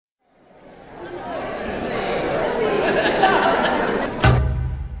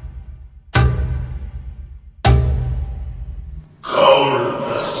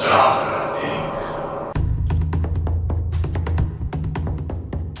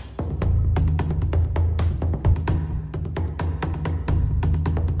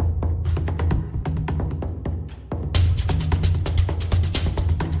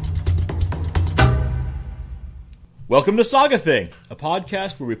Welcome to Saga Thing, a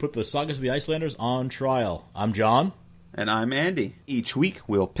podcast where we put the sagas of the Icelanders on trial. I'm John. And I'm Andy. Each week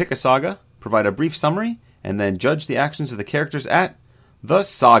we'll pick a saga, provide a brief summary, and then judge the actions of the characters at the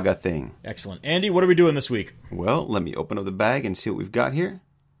Saga Thing. Excellent. Andy, what are we doing this week? Well, let me open up the bag and see what we've got here.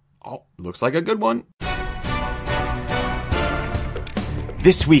 Oh, looks like a good one.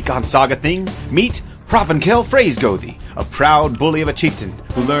 This week on Saga Thing, meet Hrafnkel Freysgoði, a proud bully of a chieftain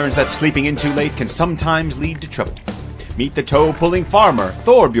who learns that sleeping in too late can sometimes lead to trouble. Meet the toe-pulling farmer,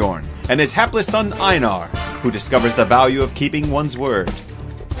 Thorbjorn, and his hapless son, Einar, who discovers the value of keeping one's word.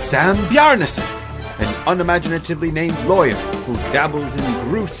 Sam Bjarnason, an unimaginatively named lawyer who dabbles in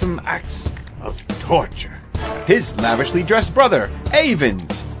gruesome acts of torture. His lavishly dressed brother,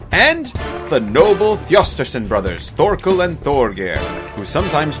 Eyvind, and the noble Thjosterson brothers, Thorkel and Thorgeir, who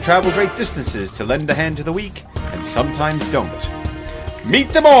sometimes travel great distances to lend a hand to the weak, and sometimes don't. Meet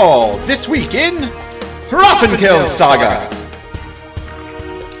them all this week in Hrafnkel Saga!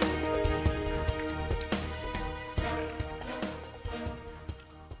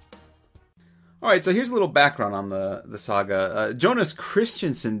 Alright, so here's a little background on the saga. Jonas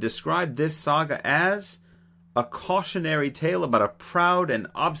Christensen described this saga as a cautionary tale about a proud and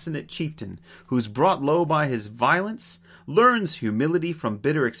obstinate chieftain who's brought low by his violence, learns humility from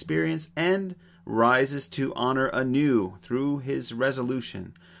bitter experience, and rises to honor anew through his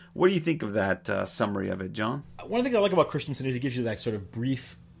resolution. What do you think of that summary of it, John? One of the things I like about Christensen is he gives you that sort of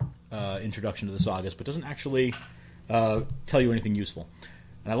brief introduction to the sagas, but doesn't actually tell you anything useful.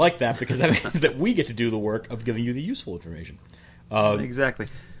 And I like that because that means that we get to do the work of giving you the useful information. Exactly.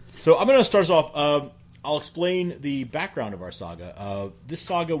 So I'm going to start us off. I'll explain the background of our saga. This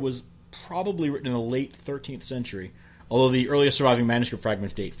saga was probably written in the late 13th century, although the earliest surviving manuscript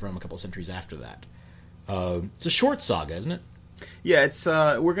fragments date from a couple of centuries after that. It's a short saga, isn't it? Yeah, it's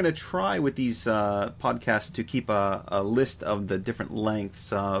we're going to try with these podcasts to keep a list of the different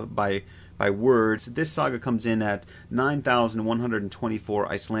lengths by words. This saga comes in at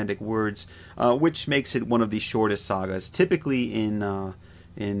 9,124 Icelandic words, which makes it one of the shortest sagas. Typically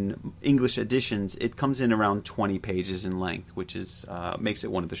in English editions, it comes in around 20 pages in length, which is makes it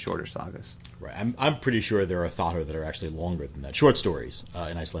one of the shorter sagas. Right. I'm pretty sure there are Thatar that are actually longer than that. Short stories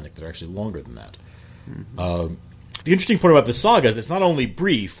in Icelandic that are actually longer than that. Mm-hmm. The interesting point about the saga is that it's not only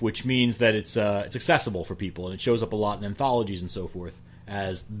brief, which means that it's accessible for people, and it shows up a lot in anthologies and so forth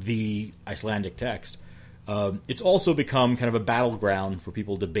as the Icelandic text. It's also become kind of a battleground for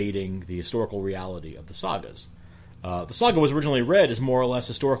people debating the historical reality of the sagas. The saga was originally read as more or less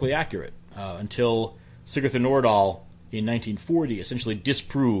historically accurate until Sigurður Nordal in 1940 essentially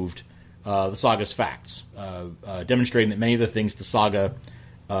disproved the saga's facts, demonstrating that many of the things the saga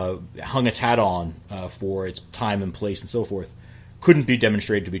hung its hat on for its time and place and so forth couldn't be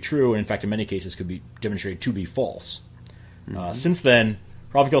demonstrated to be true, and in fact in many cases could be demonstrated to be false. Mm-hmm. Since then,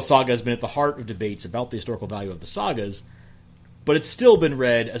 Hrafnkel Saga has been at the heart of debates about the historical value of the sagas, but it's still been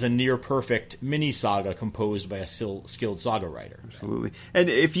read as a near-perfect mini-saga composed by a skilled saga writer. Absolutely. And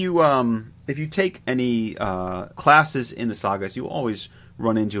if you take any classes in the sagas, you always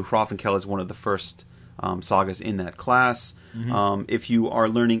run into Hrafnkel as one of the first sagas in that class. Mm-hmm. If you are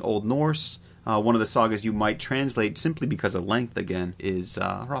learning Old Norse, one of the sagas you might translate simply because of length, again, is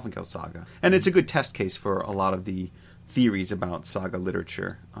Hrafnkel Saga. And it's a good test case for a lot of the theories about saga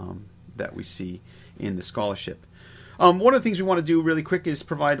literature that we see in the scholarship. One of the things we want to do really quick is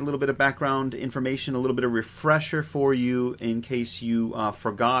provide a little bit of background information, a little bit of refresher for you in case you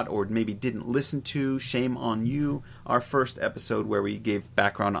forgot or maybe didn't listen to, shame on you, our first episode where we gave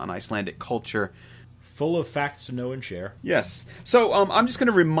background on Icelandic culture. Full of facts to know and share. Yes. So I'm just going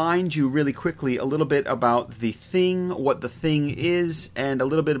to remind you really quickly a little bit about the thing, what the thing is, and a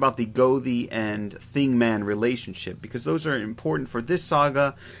little bit about the Goði and Thingman relationship, because those are important for this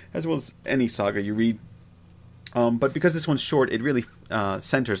saga as well as any saga you read. But because this one's short, it really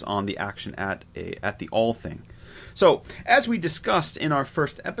centers on the action at the All Thing. So, as we discussed in our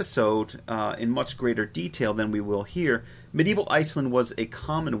first episode, in much greater detail than we will here, medieval Iceland was a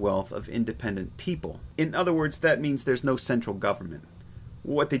commonwealth of independent people. In other words, that means there's no central government.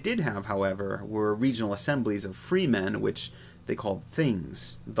 What they did have, however, were regional assemblies of free men, which they called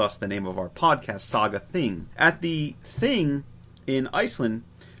things, thus the name of our podcast, Saga Thing. At the Thing in Iceland,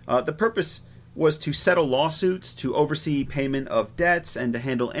 the purpose was to settle lawsuits, to oversee payment of debts, and to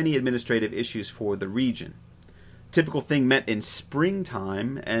handle any administrative issues for the region. Typical Thing met in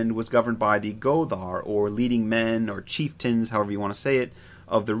springtime and was governed by the Goðar, or leading men or chieftains, however you want to say it,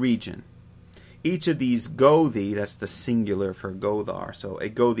 of the region. Each of these Goði, that's the singular for Goðar, so a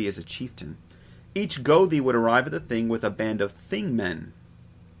Goði is a chieftain. Each Goði would arrive at the Thing with a band of Thingmen.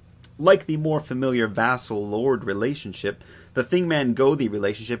 Like the more familiar vassal-lord relationship, the Thingman-Gothi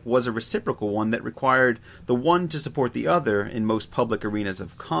relationship was a reciprocal one that required the one to support the other in most public arenas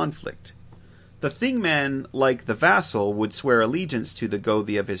of conflict. The Thingman, like the vassal, would swear allegiance to the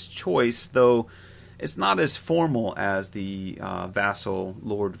Gothi of his choice, though it's not as formal as the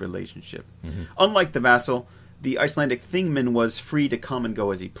vassal-lord relationship. Mm-hmm. Unlike the vassal, the Icelandic Thingman was free to come and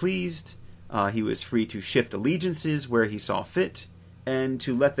go as he pleased. He was free to shift allegiances where he saw fit, and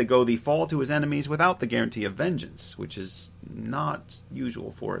to let the Gothi fall to his enemies without the guarantee of vengeance, which is not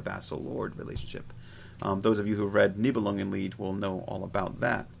usual for a vassal-lord relationship. Those of you who have read Nibelungenlied will know all about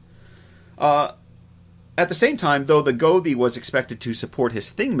that. At the same time, though the Gothi was expected to support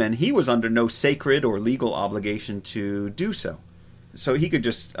his Thingmen, he was under no sacred or legal obligation to do so. So he could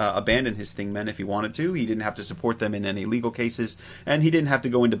just abandon his Thingmen if he wanted to. He didn't have to support them in any legal cases, and he didn't have to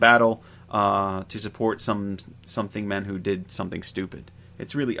go into battle to support some Thingmen who did something stupid.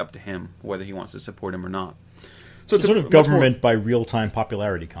 It's really up to him whether he wants to support him or not. So it's sort of government by real-time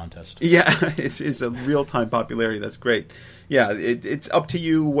popularity contest. Yeah, it's a real-time popularity. That's great. Yeah, it's up to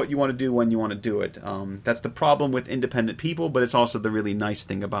you what you want to do when you want to do it. That's the problem with independent people, but it's also the really nice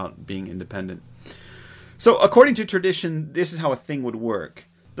thing about being independent. So, according to tradition, this is how a thing would work.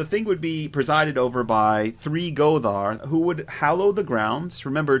 The thing would be presided over by 3 Gothar who would hallow the grounds.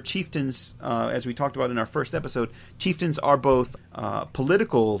 Remember, chieftains, as we talked about in our first episode, chieftains are both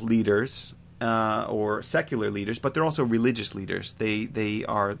political leaders or secular leaders, but they're also religious leaders. They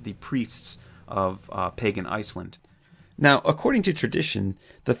are the priests of pagan Iceland. Now, according to tradition,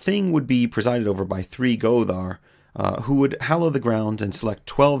 the thing would be presided over by 3 Gothar, who would hallow the grounds and select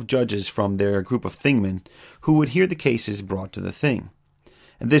 12 judges from their group of Thingmen, who would hear the cases brought to the thing.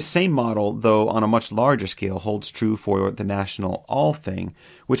 And this same model, though on a much larger scale, holds true for the National Althing,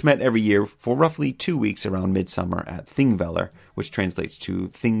 which met every year for roughly 2 weeks around midsummer at Thingvellir, which translates to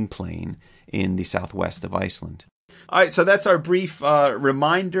Thing Plain in the southwest of Iceland. All right, so that's our brief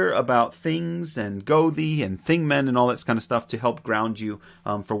reminder about things and Gothi and Thingmen and all that kind of stuff to help ground you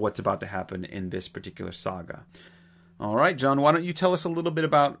for what's about to happen in this particular saga. All right, John, why don't you tell us a little bit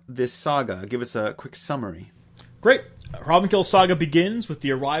about this saga? Give us a quick summary. Great. Hrafnkel saga begins with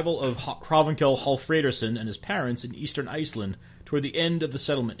the arrival of Hrafnkel Hallfredarsson and his parents in eastern Iceland toward the end of the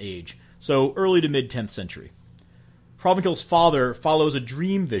settlement age, so early to mid-10th century. Hrafnkel's father follows a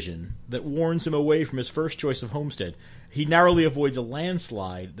dream vision that warns him away from his first choice of homestead. He narrowly avoids a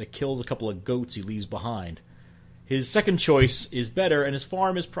landslide that kills a couple of goats he leaves behind. His second choice is better, and his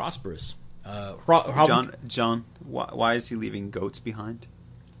farm is prosperous. John, why is he leaving goats behind?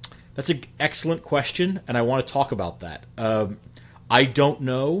 That's an excellent question, and I want to talk about that. I don't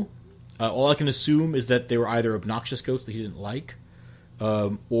know. All I can assume is that they were either obnoxious goats that he didn't like,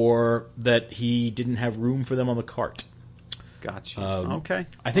 or that he didn't have room for them on the cart. Gotcha. Okay.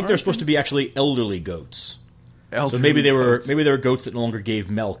 I think they're supposed to be actually elderly goats. So maybe they were goats that no longer gave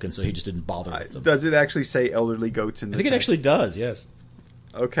milk, and so he just didn't bother with them. Does it actually say elderly goats in the text? I think it actually does, yes.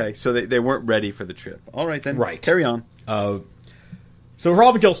 Okay, so they weren't ready for the trip. All right, then. Right. Carry on. So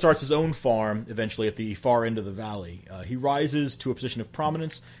Hrafnkel starts his own farm, eventually at the far end of the valley. He rises to a position of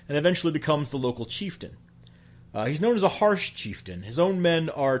prominence, and eventually becomes the local chieftain. He's known as a harsh chieftain. His own men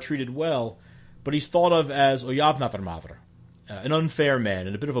are treated well, but he's thought of as Oyavnaðarmaður, an unfair man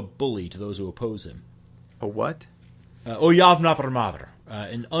and a bit of a bully to those who oppose him. A what? Oyavnaðarmaður,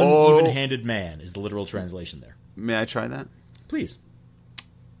 an uneven-handed man is the literal translation there. May I try that? Please.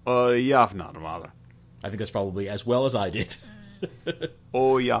 Oyavnaðarmaður. I think that's probably as well as I did.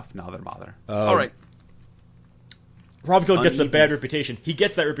 Oyavnaðarmaður. All right. Hrafnkel gets a bad reputation. He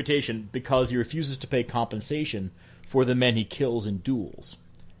gets that reputation because he refuses to pay compensation for the men he kills in duels.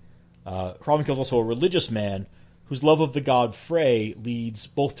 Hrafnkel is also a religious man whose love of the god Frey leads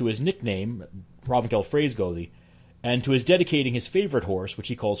both to his nickname, Hrafnkel Freysgoði, and to his dedicating his favorite horse, which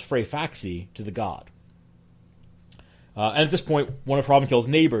he calls Freyfaxi, to the god. And at this point, one of Hrafnkel's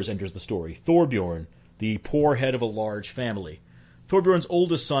neighbors enters the story, Thorbjorn, the poor head of a large family. Thorbjorn's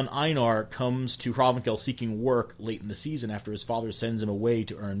oldest son, Einar, comes to Hrafnkel seeking work late in the season after his father sends him away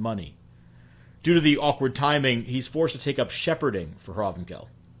to earn money. Due to the awkward timing, he's forced to take up shepherding for Hrafnkel.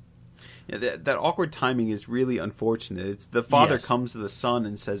 Yeah, that awkward timing is really unfortunate. The father comes to the son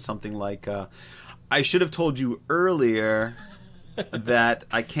and says something like, I should have told you earlier that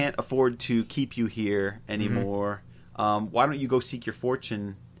I can't afford to keep you here anymore. Why don't you go seek your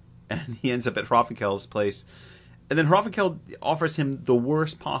fortune? And he ends up at Hrafnkel's place. And then Hrafnkel offers him the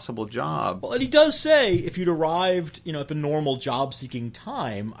worst possible job. Well, and he does say, if you'd arrived, at the normal job-seeking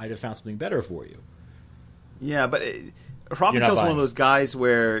time, I'd have found something better for you. Yeah, but Hrafnkel's one of those guys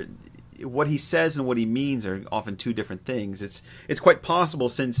where what he says and what he means are often two different things. It's quite possible,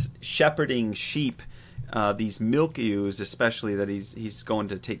 since shepherding sheep, these milk ewes especially that he's going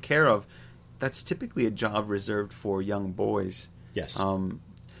to take care of, that's typically a job reserved for young boys. Yes.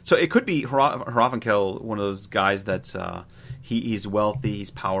 So it could be Hrafnkel, one of those guys that's he's wealthy,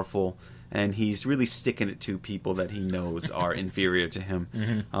 he's powerful, and he's really sticking it to people that he knows are inferior to him.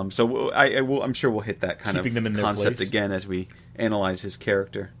 Mm-hmm. So I'm sure we'll hit that kind Keeping them in of their concept place. again as we analyze his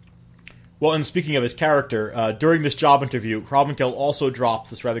character. Well, and speaking of his character, during this job interview, Hrafnkel also drops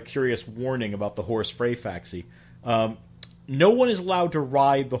this rather curious warning about the horse Freysgoði. No one is allowed to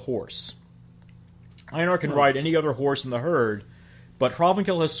ride the horse. Einar can ride any other horse in the herd, but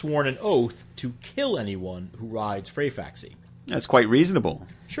Hrafnkel has sworn an oath to kill anyone who rides Freysgoði. That's quite reasonable.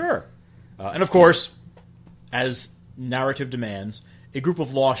 Sure. And of course, as narrative demands, a group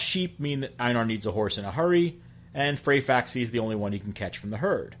of lost sheep mean that Einar needs a horse in a hurry, and Freysgoði is the only one he can catch from the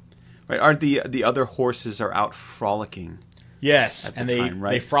herd. Right? Aren't the other horses are out frolicking? Yes, at the time,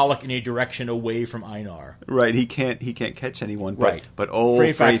 right? They frolic in a direction away from Einar. Right, he can't catch anyone. Right, but old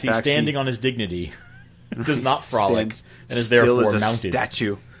Freysgoði, standing on his dignity, does not frolic and is therefore still as a mounted,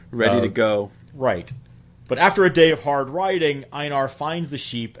 statue, ready to go. Right. But after a day of hard riding, Einar finds the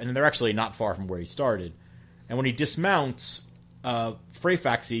sheep, and they're actually not far from where he started. And when he dismounts,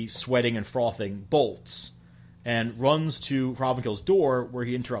 Freysgoði, sweating and frothing, bolts and runs to Hrafnkel's door, where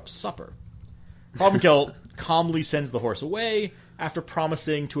he interrupts supper. Hrafnkel calmly sends the horse away after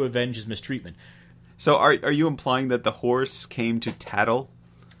promising to avenge his mistreatment. So are you implying that the horse came to tattle?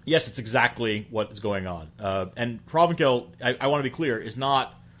 Yes, that's exactly what is going on. And Hrafnkel, I want to be clear, is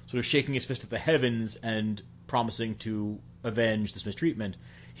not sort of shaking his fist at the heavens and promising to avenge this mistreatment.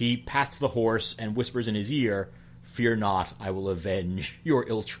 He pats the horse and whispers in his ear, "Fear not, I will avenge your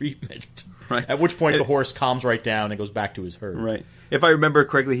ill treatment." Right. At which point the horse calms right down and goes back to his herd. Right. If I remember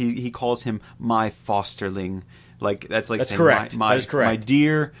correctly, he calls him my fosterling. That's saying, correct. My, that is correct. My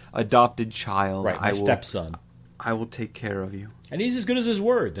dear adopted child. Right, my stepson. I will take care of you. And he's as good as his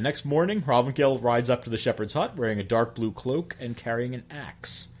word. The next morning, Hrafnkel rides up to the shepherd's hut wearing a dark blue cloak and carrying an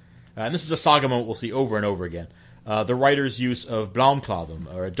axe. And this is a saga moment we'll see over and over again. The writer's use of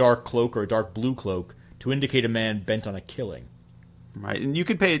blomklæðum, or a dark cloak or a dark blue cloak, to indicate a man bent on a killing. Right, and you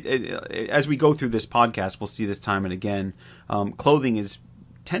could pay as we go through this podcast. We'll see this time and again. Clothing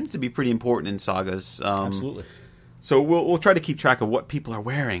tends to be pretty important in sagas. Absolutely. So we'll try to keep track of what people are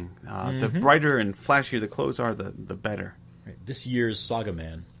wearing. The brighter and flashier the clothes are, the better. Right. This year's saga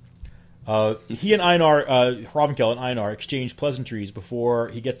man. He and Einar, Hrafnkel and Einar, exchange pleasantries before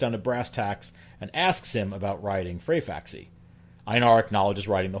he gets down to brass tacks and asks him about riding Freysgoði. Einar acknowledges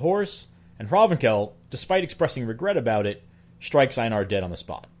riding the horse, and Hrafnkel, despite expressing regret about it, strikes Einar dead on the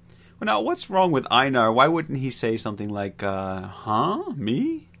spot. Well, now, what's wrong with Einar? Why wouldn't he say something like,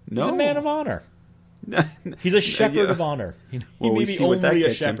 me? No. He's a man of honor. He's a shepherd of honor. He may be only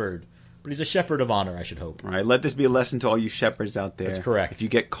a shepherd, but he's a shepherd of honor, I should hope. All right, let this be a lesson to all you shepherds out there. That's correct. If you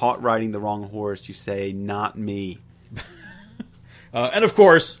get caught riding the wrong horse, you say, not me. And of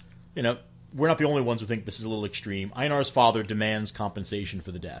course, we're not the only ones who think this is a little extreme. Einar's father demands compensation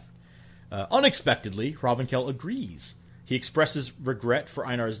for the death. Unexpectedly, Hrafnkel agrees. He expresses regret for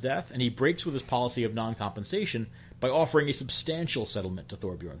Einar's death, and he breaks with his policy of non-compensation by offering a substantial settlement to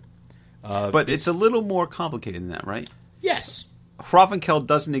Thorbjorn. But it's a little more complicated than that, right? Yes. Hrafnkel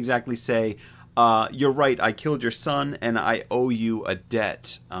doesn't exactly say, you're right, I killed your son, and I owe you a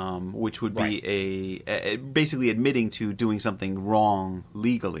debt, which would be a basically admitting to doing something wrong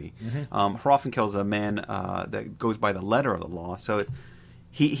legally. Hrafnkel's a man that goes by the letter of the law, so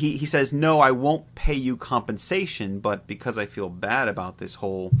he says, no, I won't pay you compensation, but because I feel bad about this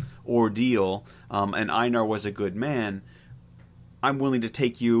whole ordeal, and Einar was a good man, I'm willing to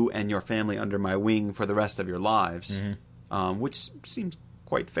take you and your family under my wing for the rest of your lives, which seems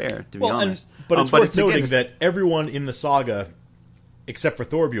quite fair, to be honest. But it's worth noting that everyone in the saga, except for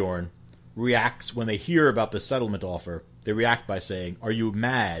Thorbjorn, reacts when they hear about the settlement offer. They react by saying, "Are you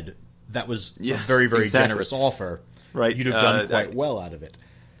mad? That was a very, very generous offer. Right? You'd have done quite well out of it."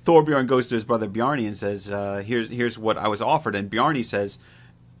 Thorbjorn goes to his brother Bjarni and says, "Here's what I was offered," and Bjarni says,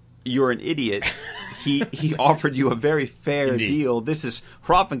 "You're an idiot." He offered you a very fair deal. This is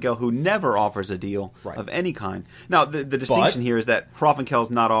Hrafnkel, who never offers a deal of any kind. Now, the distinction here is that Hrafnkel's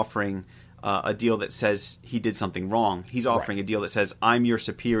not offering a deal that says he did something wrong. He's offering a deal that says, I'm your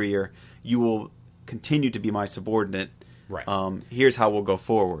superior. You will continue to be my subordinate. Right. Here's how we'll go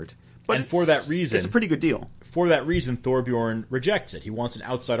forward. But for that reason, it's a pretty good deal. For that reason, Thorbjorn rejects it. He wants an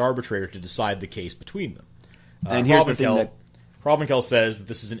outside arbitrator to decide the case between them. And here's the thing that Hrafnkel says that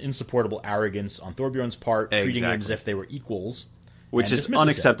this is an insupportable arrogance on Thorbjorn's part, treating them as if they were equals, Which and is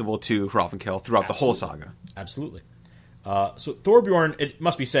unacceptable to Hrafnkel throughout the whole saga. Absolutely. So Thorbjorn, it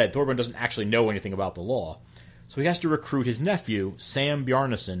must be said, Thorbjorn doesn't actually know anything about the law. So he has to recruit his nephew, Sam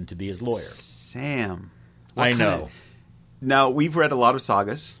Bjarnason, to be his lawyer. Sam. I know. Now, we've read a lot of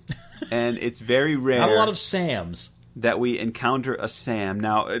sagas, and it's very rare... Not a lot of Sams. ...that we encounter a Sam.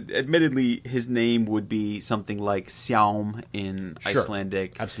 Now, admittedly, his name would be something like Sjaum in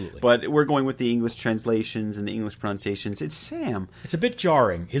Icelandic. Absolutely. But we're going with the English translations and the English pronunciations. It's Sam. It's a bit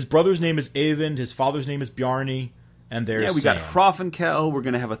jarring. His brother's name is Eyvind, his father's name is Bjarni. And there's we got Hrafnkel. We're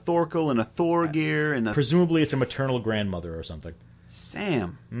going to have a Thorkel and a Thorgir and a... Presumably it's a maternal grandmother or something.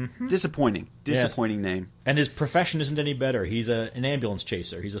 Sam. Mm-hmm. Disappointing name. And his profession isn't any better. He's an ambulance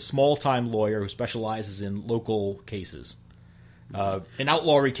chaser. He's a small-time lawyer who specializes in local cases. An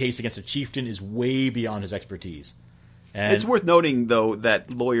outlawry case against a chieftain is way beyond his expertise. And it's worth noting, though, that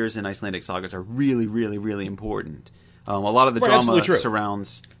lawyers in Icelandic sagas are really, really, really important. A lot of the drama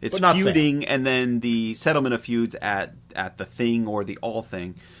surrounds it's feuding and then the settlement of feuds at the thing or the all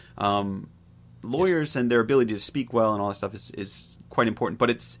thing. Lawyers and their ability to speak well and all that stuff is quite important, but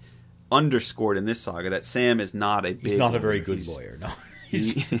it's underscored in this saga that Sam is not a big He's not a very good lawyer, no.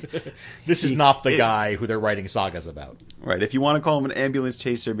 This is not the guy who they're writing sagas about. Right. If you want to call him an ambulance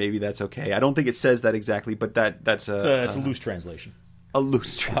chaser, maybe that's okay. I don't think it says that exactly, but that's it's a loose translation. A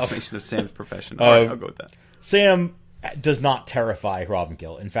loose translation of Sam's profession. All right, I'll go with that. Sam does not terrify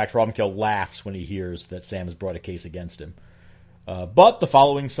Hrafnkel. In fact, Hrafnkel laughs when he hears that Sam has brought a case against him. But the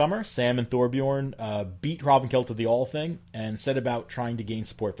following summer, Sam and Thorbjorn beat Hrafnkel to the all thing and set about trying to gain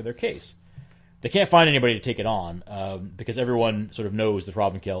support for their case. They can't find anybody to take it on because everyone sort of knows that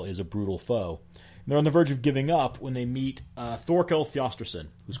Hrafnkel is a brutal foe. And they're on the verge of giving up when they meet Thorkel Thjostrsson,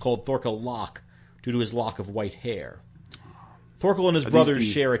 who's called Thorkel Lock due to his lock of white hair. Thorkel and his brothers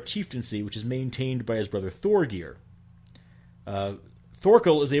share a chieftaincy, which is maintained by his brother Thorgir.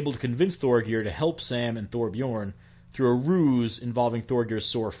 Thorkel is able to convince Thorgir to help Sam and Thorbjorn through a ruse involving Thorgir's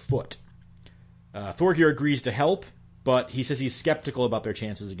sore foot. Thorgir agrees to help, but he says he's skeptical about their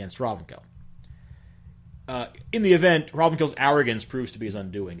chances against Hrafnkel. In the event, Hrafnkel's arrogance proves to be his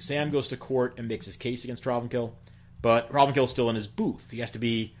undoing. Sam goes to court and makes his case against Hrafnkel, but Hrafnkel's still in his booth. He has to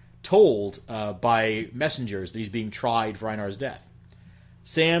be told by messengers that he's being tried for Einar's death.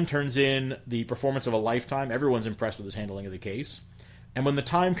 Sam turns in the performance of a lifetime. Everyone's impressed with his handling of the case. And when the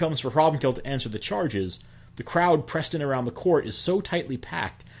time comes for Hrafnkel to answer the charges, the crowd pressed in around the court is so tightly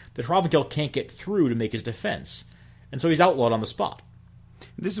packed that Hrafnkel can't get through to make his defense. And so he's outlawed on the spot.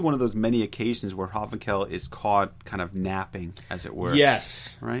 This is one of those many occasions where Hrafnkel is caught kind of napping, as it were.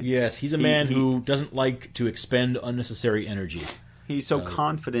 Yes. Right? Yes, he's a man who doesn't like to expend unnecessary energy. He's so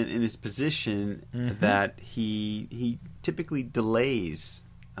confident in his position that he typically delays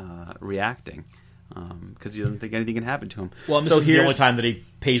reacting because he doesn't think anything can happen to him. Well, and this is the only time that he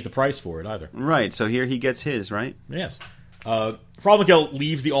pays the price for it either. Right, so here he gets his, right? Yes. Hrafnkel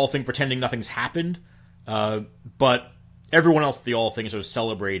leaves the All Thing pretending nothing's happened, but everyone else at the All Thing is sort of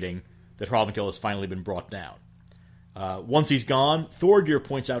celebrating that Hrafnkel has finally been brought down. Once he's gone, Thorgir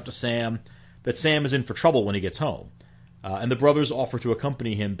points out to Sam that Sam is in for trouble when he gets home. And the brothers offer to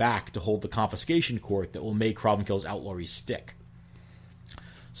accompany him back to hold the confiscation court that will make Hrafnkel's outlawry stick.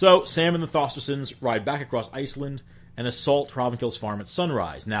 So Sam and the Thjostrsons ride back across Iceland and assault Hrafnkel's farm at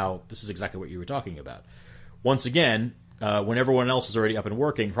sunrise. Now, this is exactly what you were talking about. Once again, when everyone else is already up and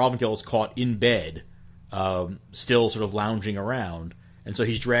working, Hrafnkel is caught in bed, still sort of lounging around, and so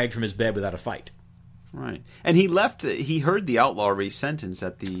he's dragged from his bed without a fight. Right. And he heard the outlawry sentence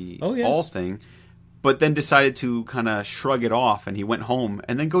at the All Thing, but then decided to kind of shrug it off, and he went home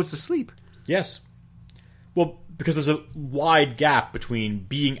and then goes to sleep. Yes. Well, because there's a wide gap between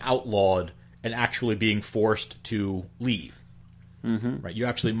being outlawed and actually being forced to leave. Mm-hmm. Right? You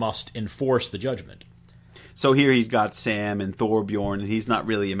actually must enforce the judgment. So here he's got Sam and Thorbjorn, and he's not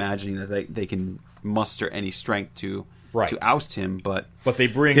really imagining that they can muster any strength to oust him. But they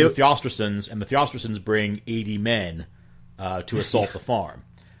bring the Thjostrsons, and the Thjostrsons bring 80 men to assault the farm.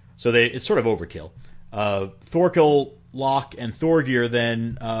 So it's sort of overkill. Thorkel, Locke, and Thorgir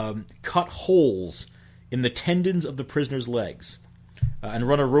then cut holes in the tendons of the prisoner's legs and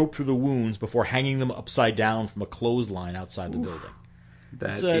run a rope through the wounds before hanging them upside down from a clothesline outside the building.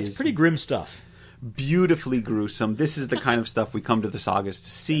 It's pretty grim stuff. Beautifully gruesome. This is the kind of stuff we come to the sagas to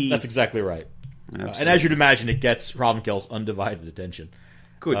see. That's exactly right. And as you'd imagine, it gets Hrafnkel's undivided attention.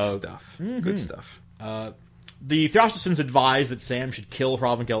 Good stuff. Mm-hmm. Good stuff. The Thjostrsons advise that Sam should kill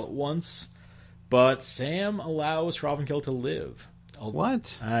Hrafnkel at once, but Sam allows Hrafnkel to live.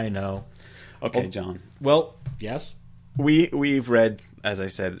 What? I know. Okay, John. Well, yes. We've read, as I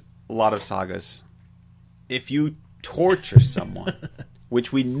said, a lot of sagas. If you torture someone,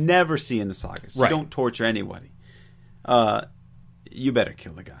 which we never see in the sagas. Right. You don't torture anybody. You better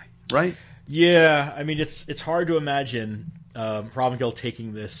kill the guy, right? Yeah, I mean, it's hard to imagine Hrafnkel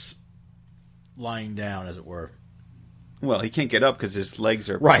taking this lying down, as it were. Well, he can't get up because his legs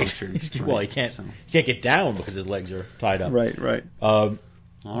are Right. punctured. Well, he can't get down because his legs are tied up. Right. All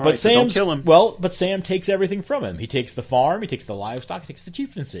right, but so don't kill him. Well, but Sam takes everything from him. He takes the farm, he takes the livestock, he takes the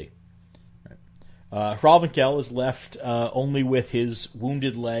chieftaincy. Hrafnkel is left only with his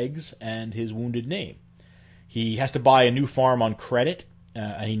wounded legs and his wounded name. He has to buy a new farm on credit,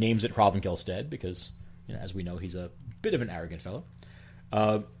 and he names it Hrafnkelstead because, as we know, he's a bit of an arrogant fellow.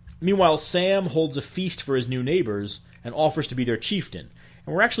 Meanwhile, Sam holds a feast for his new neighbors and offers to be their chieftain.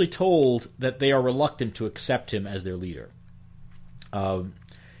 And we're actually told that they are reluctant to accept him as their leader.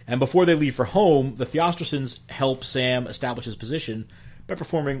 And before they leave for home, the Thjostresens help Sam establish his position by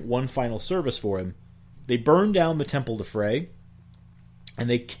performing one final service for him. They burn down the temple to Frey, and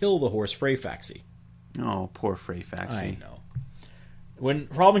they kill the horse Freyfaxi. Oh, poor Freyfaxi. I know. When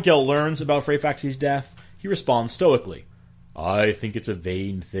Hrafnkel learns about Freyfaxi's death, he responds stoically, "I think it's a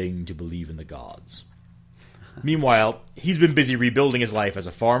vain thing to believe in the gods." Meanwhile, he's been busy rebuilding his life as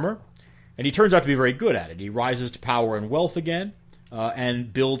a farmer, and he turns out to be very good at it. He rises to power and wealth again,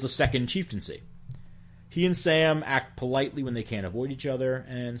 and builds a second chieftaincy. He and Sam act politely when they can't avoid each other,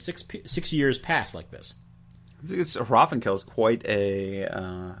 and 6 years pass like this. Hrafnkel is quite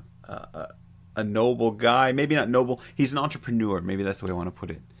a noble guy. Maybe not noble. He's an entrepreneur. Maybe that's the way I want to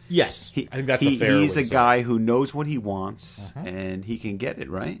put it. Yes, I think that's a fair He's way a to say guy it. who knows what he wants, and he can get it,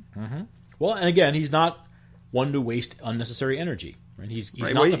 right? Well, and again, he's not one to waste unnecessary energy. Right? He's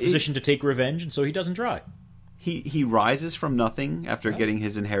Right, not well, in a position to take revenge, and so he doesn't try. He rises from nothing after getting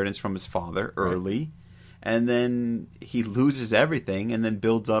his inheritance from his father early, and then he loses everything, and then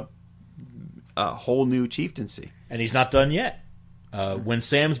builds up a whole new chieftaincy. And he's not done yet. When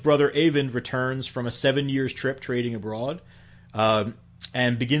Sam's brother Eyvind returns from a 7 years trip trading abroad,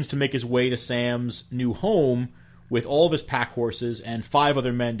 and begins to make his way to Sam's new home with all of his pack horses and 5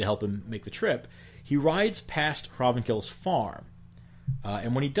 other men to help him make the trip, he rides past Hrafnkel's farm.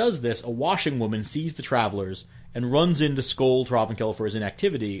 And when he does this, a washing woman sees the travelers and runs in to scold Hrafnkel for his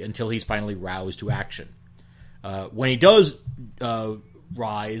inactivity until he's finally roused to action. When he does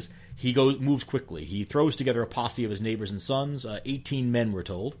rise, he moves quickly. He throws together a posse of his neighbors and sons, 18 men we're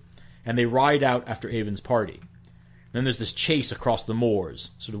told, and they ride out after Eyvind's party. Then there's this chase across the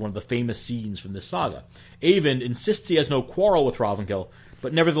moors, sort of one of the famous scenes from this saga. Eyvind insists he has no quarrel with Hrafnkel,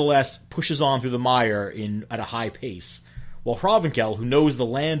 but nevertheless pushes on through the mire at a high pace, while Hrafnkel, who knows the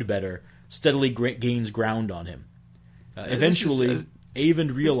land better, steadily gains ground on him. Eventually,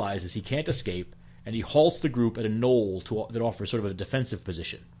 Eyvind realizes he can't escape, and he halts the group at a knoll that offers sort of a defensive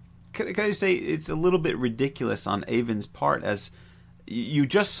position. Can I say it's a little bit ridiculous on Eyvind's part, as you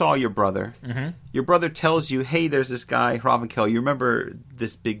just saw your brother. Your brother tells you, hey, there's this guy, Hrafnkel. You remember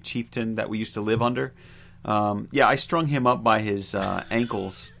this big chieftain that we used to live under? Yeah, I strung him up by his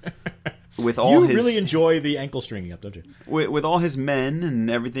ankles. With all You really enjoy the ankle stringing up, don't you? With all his men and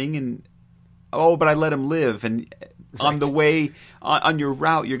everything, but I let him live. And on the way, on your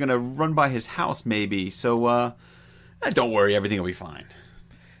route, you're going to run by his house maybe. So don't worry, everything will be fine.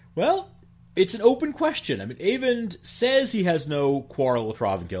 Well, it's an open question. I mean, Eyvind says he has no quarrel with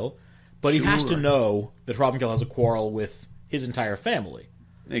Hrafnkel, but he has to know that Hrafnkel has a quarrel with his entire family.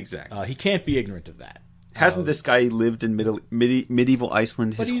 Exactly. He can't be ignorant of that. Hasn't this guy lived in medieval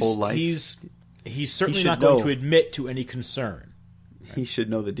Iceland his whole life? He's certainly not going to admit to any concern. Right? He should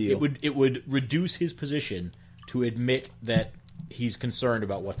know the deal. It would reduce his position to admit that he's concerned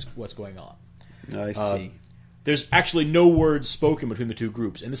about what's going on. I see. There's actually no words spoken between the two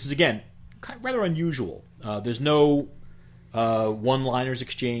groups, and this is, again, rather unusual. There's no one-liners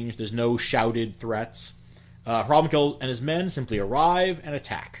exchanged. There's no shouted threats. Hrafnkel and his men simply arrive and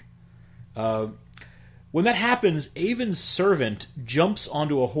attack. When that happens, Eyvind's servant jumps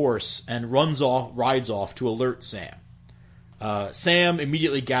onto a horse and rides off to alert Sam. Sam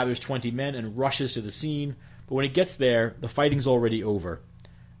immediately gathers 20 men and rushes to the scene, but when he gets there, the fighting's already over.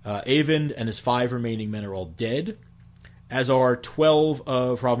 Eyvind and his 5 remaining men are all dead, as are 12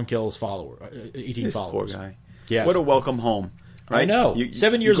 of Hrafnkel's 18 this followers. Poor guy. Yes. What a welcome home. Right? I know.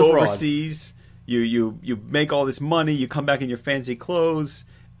 7 years you go abroad. overseas, you make all this money, you come back in your fancy clothes,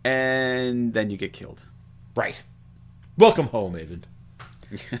 and then you get killed. Right. Welcome home,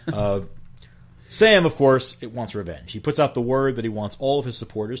 Eyvind. Sam, of course, wants revenge. He puts out the word that he wants all of his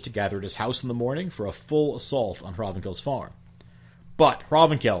supporters to gather at his house in the morning for a full assault on Hrafnkel's farm. But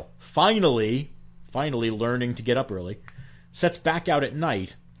Hrafnkel, finally learning to get up early, sets back out at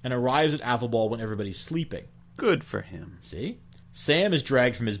night and arrives at Athelball when everybody's sleeping. Good for him. See? Sam is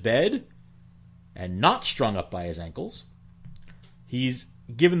dragged from his bed and not strung up by his ankles. He's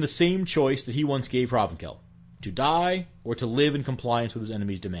given the same choice that he once gave Hrafnkel, to die or to live in compliance with his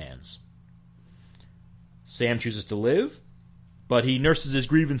enemy's demands. Sam chooses to live, but he nurses his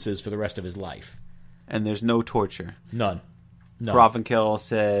grievances for the rest of his life. And there's no torture. None. Hrafnkel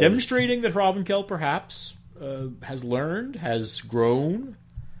says... Demonstrating that Hrafnkel perhaps has learned, has grown,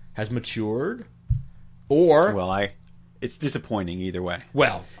 has matured, or... Well, it's disappointing either way.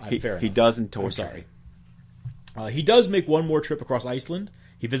 Well, fair enough. He doesn't torture. I'm sorry. He does make one more trip across Iceland.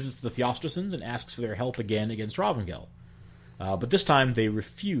 He visits the Thjostresons and asks for their help again against Hrafnkel. But this time they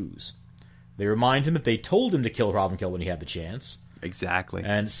refuse. They remind him that they told him to kill Hrafnkel when he had the chance. Exactly.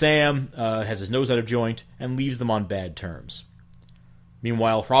 And Sam has his nose out of joint and leaves them on bad terms.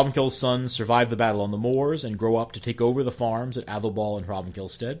 Meanwhile, Hrafnkel's sons survive the battle on the moors and grow up to take over the farms at Athelball and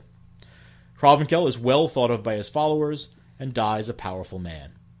Hrafnkel's stead. Hrafnkel is well thought of by his followers and dies a powerful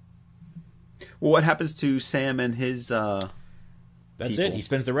man. Well, what happens to Sam and his That's people? it. He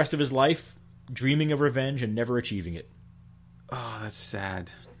spends the rest of his life dreaming of revenge and never achieving it. Oh, that's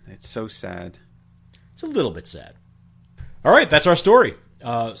sad. It's so sad. It's a little bit sad. All right, that's our story.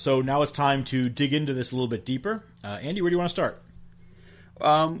 So now it's time to dig into this a little bit deeper. Andy, where do you want to start?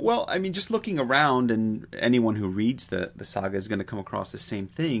 Well, I mean, just looking around, and anyone who reads the saga is going to come across the same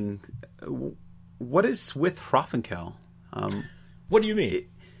thing. What is with Hrafnkel? What do you mean?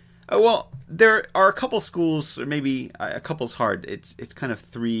 Well, there are a couple schools, or maybe a couple's hard. It's kind of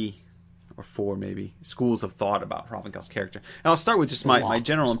 3 or 4 maybe schools of thought about Hrafnkel's character. And I'll start with just my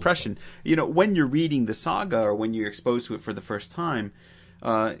general impression. You know, when you're reading the saga or when you're exposed to it for the first time,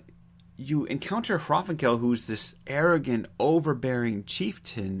 you encounter Hrafnkel, who's this arrogant, overbearing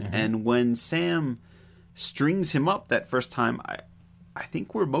chieftain. Mm-hmm. And when Sam strings him up that first time, I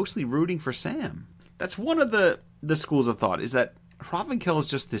think we're mostly rooting for Sam. That's one of the schools of thought, is that Hrafnkel is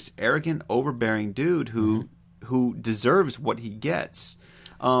just this arrogant, overbearing dude who deserves what he gets.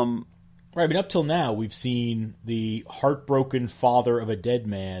 Right, I mean, up till now, we've seen the heartbroken father of a dead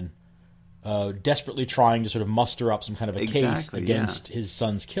man desperately trying to sort of muster up some kind of a case against his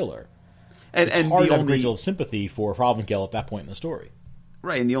son's killer. And it's hard to have a great deal of sympathy for Hrafnkel at that point in the story.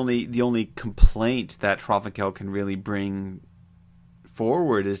 Right, and the only complaint that Hrafnkel can really bring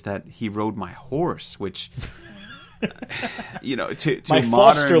forward is that he rode my horse, which... you know, to my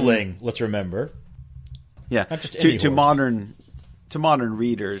modern, fosterling. Let's remember, yeah, not just to modern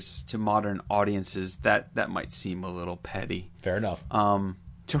readers, to modern audiences, that might seem a little petty. Fair enough.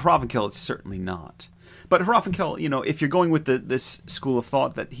 To Hrafnkel, it's certainly not. But Hrafnkel, you know, if you're going with this school of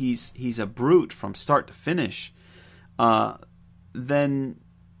thought that he's a brute from start to finish, then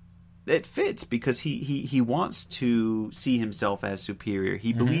it fits, because he wants to see himself as superior.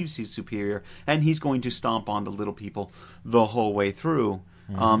 He believes he's superior, and he's going to stomp on the little people the whole way through.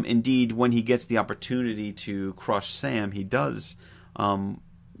 Indeed, when he gets the opportunity to crush Sam, he does.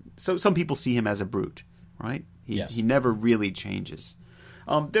 So some people see him as a brute, right? He never really changes.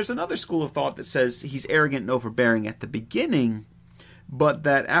 There's another school of thought that says he's arrogant and overbearing at the beginning, but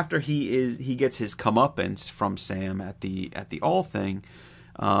that after he gets his comeuppance from Sam at the All Thing,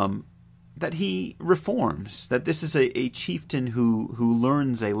 that he reforms, that this is a chieftain who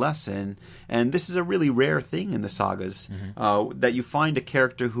learns a lesson. And this is a really rare thing in the sagas, that you find a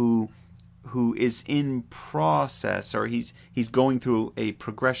character who is in process, or he's going through a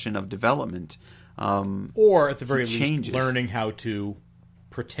progression of development, or at the very least learning how to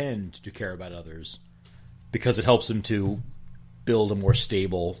pretend to care about others, because it helps him to build a more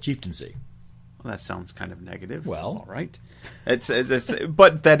stable chieftaincy. Well, that sounds kind of negative. Well, all right.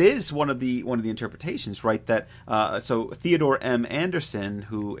 But that is one of the interpretations, right? That so Theodore M. Anderson,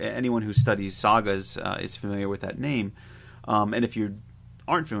 who anyone who studies sagas is familiar with that name, and if you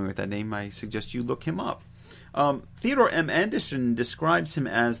aren't familiar with that name, I suggest you look him up. Theodore M. Anderson describes him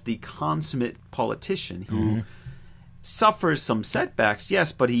as the consummate politician who suffers some setbacks,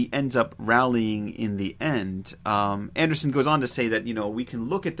 yes, but he ends up rallying in the end. Anderson goes on to say that, you know, we can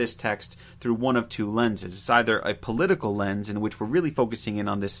look at this text through one of two lenses. It's either a political lens, in which we're really focusing in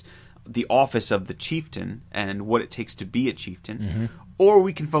on the office of the chieftain and what it takes to be a chieftain, or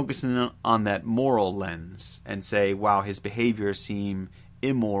we can focus in on that moral lens and say, wow, his behaviors seem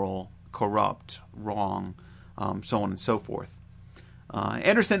immoral, corrupt, wrong, so on and so forth.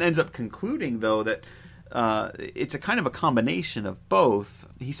 Anderson ends up concluding, though, that it's a kind of a combination of both.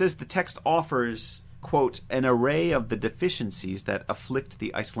 He says the text offers, quote, an array of the deficiencies that afflict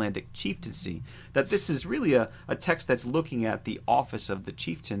the Icelandic chieftaincy. That this is really a text that's looking at the office of the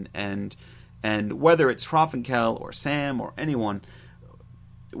chieftain, and whether it's Hrafnkel or Sam or anyone,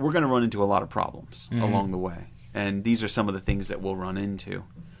 we're going to run into a lot of problems along the way. And these are some of the things that we'll run into.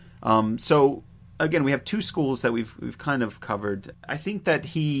 So, again, we have two schools that we've kind of covered. I think that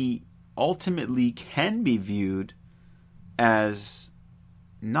he ultimately can be viewed as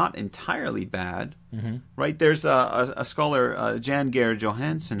not entirely bad, right? There's a scholar, Jan Geir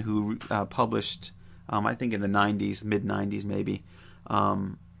Johansen, who published, I think in the 90s, mid-90s maybe,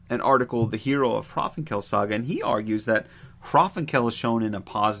 an article, The Hero of Hrafnkel Saga, and he argues that Hrafnkel is shown in a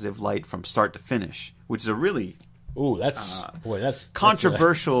positive light from start to finish, which is a really that's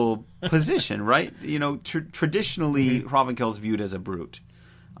controversial position, right? You know, traditionally Hrafnkel is viewed as a brute.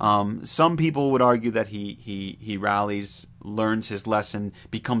 Some people would argue that he rallies, learns his lesson,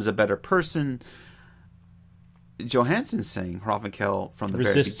 becomes a better person. Johansen's saying Hrafnkel from the very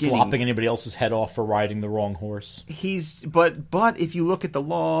beginning resists lopping anybody else's head off for riding the wrong horse. But if you look at the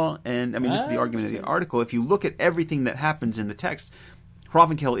law, and I mean this is the argument of the article, if you look at everything that happens in the text,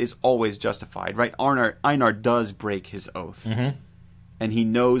 Hrafnkel is always justified, right? Einar does break his oath, and he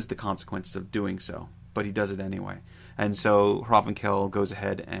knows the consequences of doing so, but he does it anyway. And so Hrafnkel goes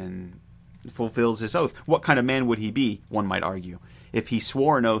ahead and fulfills his oath. What kind of man would he be, one might argue, if he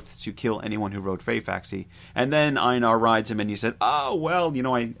swore an oath to kill anyone who rode Freyfaxi, and then Einar rides him and he said, oh, well, you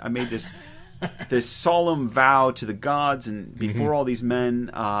know, I made this solemn vow to the gods, and before all these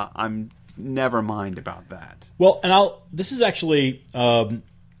men, I'm never mind about that. Well, and this is actually,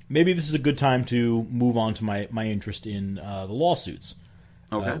 maybe this is a good time to move on to my interest in the lawsuits.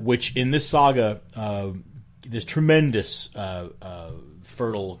 Okay. Which in this saga, there's tremendous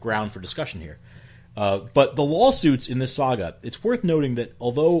fertile ground for discussion here. But the lawsuits in this saga, it's worth noting that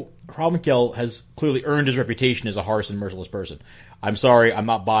although Hrafnkel has clearly earned his reputation as a harsh and merciless person, I'm sorry, I'm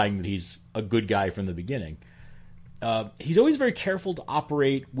not buying that he's a good guy from the beginning. He's always very careful to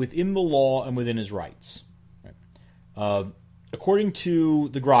operate within the law and within his rights. Right? According to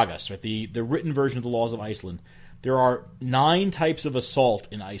the Gragas, right, the written version of the laws of Iceland, there are 9 types of assault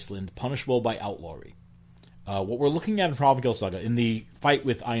in Iceland punishable by outlawry. What we're looking at in Hrafnkel Saga, in the fight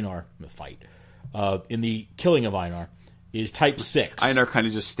with Einar, in the killing of Einar, is type 6. Einar kind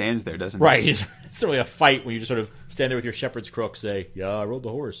of just stands there, doesn't he? Right. It's really a fight when you just sort of stand there with your shepherd's crook, say, yeah, I rode the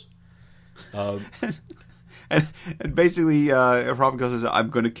horse. And basically, Hrafnkel says, I'm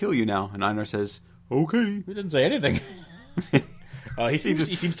going to kill you now. And Einar says, okay. He doesn't say anything. He seems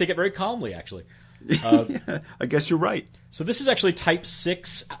to take it very calmly, actually. Yeah, I guess you're right. So this is actually type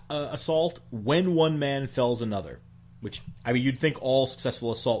 6 assault when one man fells another. Which, I mean, you'd think all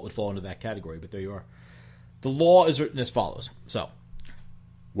successful assault would fall into that category, but there you are. The law is written as follows. So,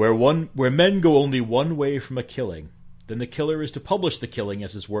 where men go only one way from a killing, then the killer is to publish the killing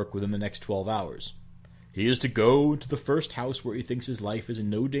as his work within the next 12 hours. He is to go to the first house where he thinks his life is in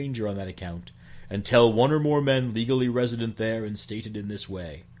no danger on that account, and tell one or more men legally resident there and state it in this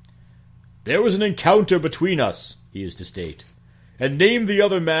way. There was an encounter between us, he is to state, and name the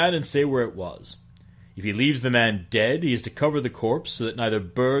other man and say where it was. If he leaves the man dead, he is to cover the corpse so that neither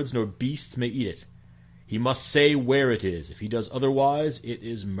birds nor beasts may eat it. He must say where it is. If he does otherwise, it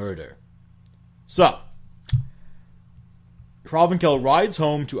is murder. So, Hrafnkel rides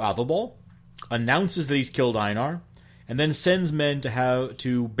home to Athelball, announces that he's killed Einar, and then sends men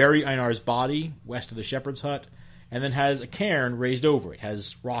to bury Einar's body west of the shepherd's hut, and then has a cairn raised over it,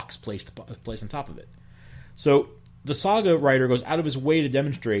 has rocks placed on top of it. So, the saga writer goes out of his way to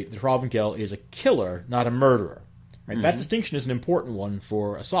demonstrate that Hrafnkel is a killer, not a murderer. Right? That distinction is an important one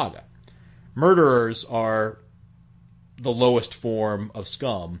for a saga. Murderers are the lowest form of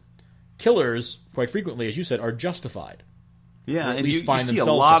scum. Killers, quite frequently, as you said, are justified. Yeah, and you see a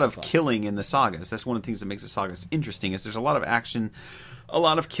lot of killing in the sagas. That's one of the things that makes the sagas interesting, is there's a lot of action, a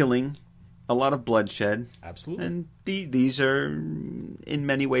lot of killing, a lot of bloodshed. Absolutely. And these are, in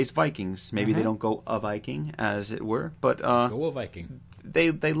many ways, Vikings. Maybe they don't go a Viking, as it were, but go a Viking.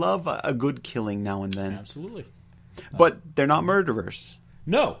 They love a good killing now and then. Absolutely. But they're not murderers.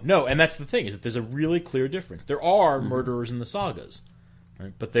 No, and that's the thing, is that there's a really clear difference. There are murderers in the sagas,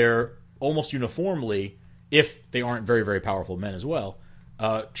 right? But they're almost uniformly, if they aren't very, very powerful men as well,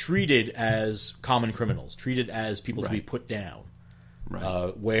 treated as common criminals, treated as people to be put down.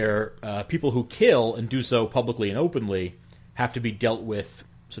 Right. Where people who kill and do so publicly and openly have to be dealt with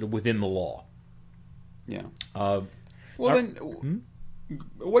sort of within the law. Yeah. Then,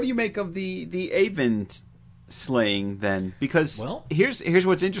 what do you make of the Eyvind slaying then? Because here's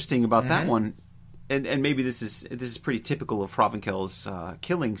what's interesting about that one, and maybe this is pretty typical of Hrafnkel's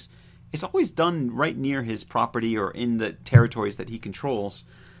killings. It's always done right near his property or in the territories that he controls,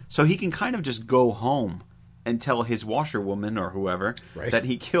 so he can kind of just go home and tell his washerwoman or whoever that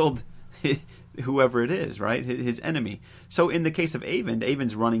he killed whoever it is, right? His enemy. So in the case of Eyvind,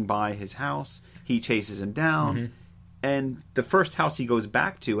 Eyvind's running by his house. He chases him down. And the first house he goes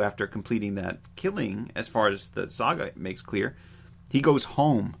back to after completing that killing, as far as the saga makes clear, he goes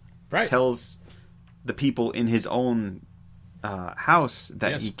home. Right. Tells the people in his own house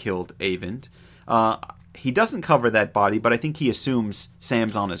that he killed Eyvind. He doesn't cover that body, but I think he assumes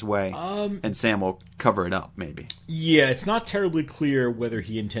Sam's on his way, and Sam will cover it up, maybe. Yeah, it's not terribly clear whether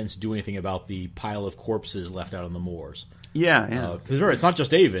he intends to do anything about the pile of corpses left out on the moors. Yeah. Because remember, it's not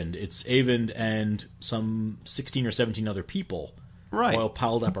just Eyvind. It's Eyvind and some 16 or 17 other people all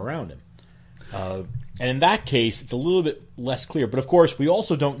piled up around him. And in that case, it's a little bit less clear. But of course, we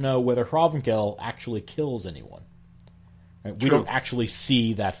also don't know whether Hrafnkel actually kills anyone. Right? We don't actually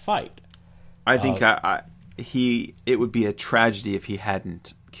see that fight. I think it would be a tragedy if he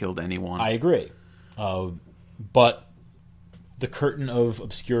hadn't killed anyone. I agree. But the curtain of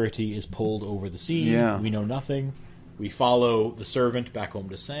obscurity is pulled over the scene. Yeah. We know nothing. We follow the servant back home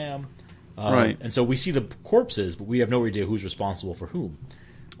to Sam. Right. And so we see the corpses, but we have no idea who's responsible for whom.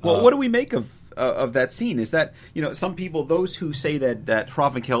 Well, what do we make of that scene? Is that, some people, those who say that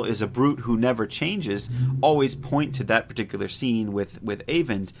Hrafnkel is a brute who never changes, always point to that particular scene with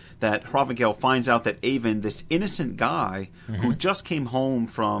Eyvind, that Hrafnkel finds out that Eyvind, this innocent guy who just came home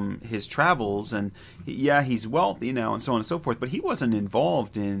from his travels, and he's wealthy, and so on and so forth, but he wasn't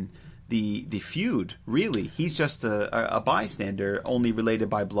involved in the feud, really. He's just a bystander, only related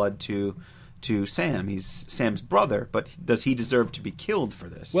by blood to Sam. He's Sam's brother, but does he deserve to be killed for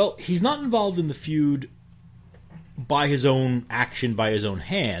this? Well, he's not involved in the feud by his own action, by his own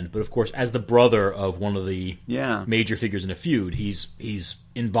hand, but of course, as the brother of one of the major figures in a feud, he's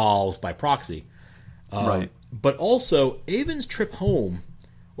involved by proxy. Right. But also, Eyvind's trip home,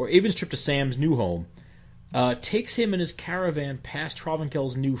 or Eyvind's trip to Sam's new home, takes him and his caravan past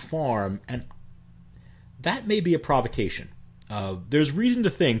Hrafnkel's new farm, and that may be a provocation. There's reason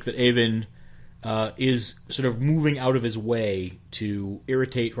to think that Eyvind is sort of moving out of his way to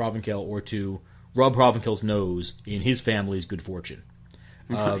irritate Hrafnkel or to rub Hrafnkel's nose in his family's good fortune.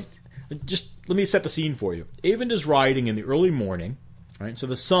 Just let me set the scene for you. Eyvind is riding in the early morning, right? So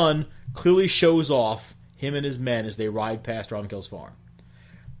the sun clearly shows off him and his men as they ride past Hrafnkel's farm.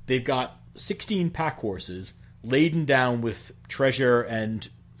 They've got 16 pack horses laden down with treasure and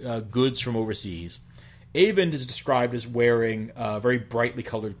goods from overseas. Eyvind is described as wearing very brightly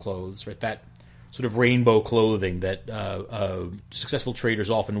colored clothes, right? That sort of rainbow clothing that successful traders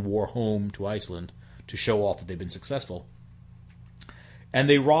often wore home to Iceland to show off that they've been successful. And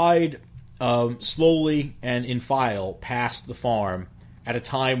they ride slowly and in file past the farm at a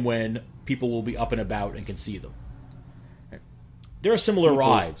time when people will be up and about and can see them. There are similar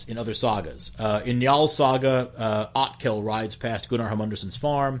rides in other sagas. In Njal's saga, Hrafnkel rides past Gunnar Hamundersson's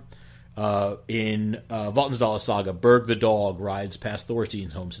farm. In Vatnsdala's saga, Berg the dog rides past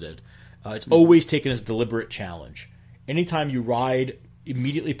Thorstein's homestead. It's always taken as a deliberate challenge. Anytime you ride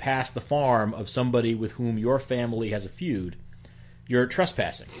immediately past the farm of somebody with whom your family has a feud, you're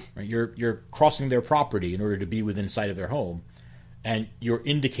trespassing. Right? You're crossing their property in order to be within sight of their home, and you're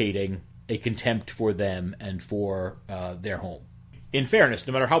indicating a contempt for them and for their home. In fairness,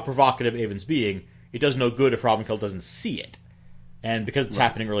 no matter how provocative Eyvind's being, it does no good if Hrafnkel doesn't see it. And because it's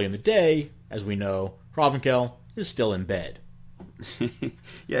happening early in the day, as we know, Hrafnkel is still in bed.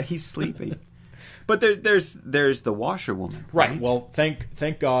 Yeah, he's sleeping. But there's the washerwoman, right? Well,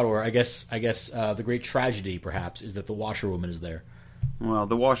 thank God, or I guess the great tragedy perhaps is that the washerwoman is there.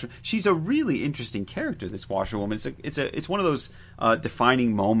 Well, she's a really interesting character. This washerwoman. It's one of those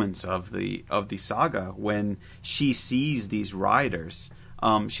defining moments of the saga when she sees these riders.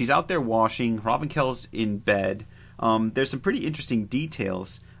 She's out there washing. Hrafnkel's in bed. There's some pretty interesting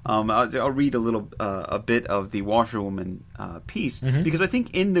details. I'll read a bit of the washerwoman piece because I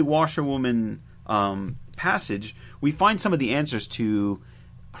think in the washerwoman passage we find some of the answers to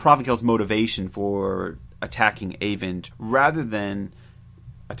Hrafnkel's motivation for attacking Eyvind rather than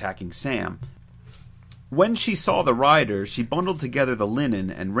attacking Sam. When she saw the riders, she bundled together the linen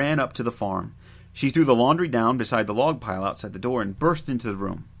and ran up to the farm. She threw the laundry down beside the log pile outside the door and burst into the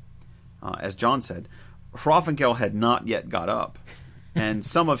room. As John said, Hrafnkel had not yet got up, and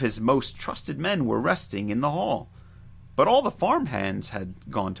some of his most trusted men were resting in the hall. But all the farm hands had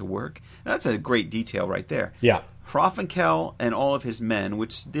gone to work. That's a great detail right there. Yeah. Hrafnkel and all of his men,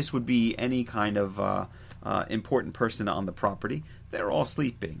 which this would be any kind of important person on the property, they're all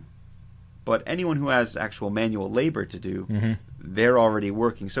sleeping. But anyone who has actual manual labor to do, they're already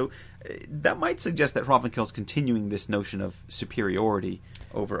working. So that might suggest that Hrafnkel's continuing this notion of superiority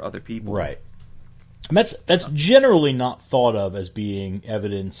over other people. Right. And that's generally not thought of as being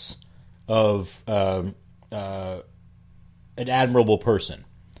evidence of an admirable person.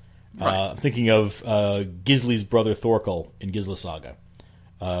 I'm thinking of Gisli's brother Thorkel in Gisla Saga,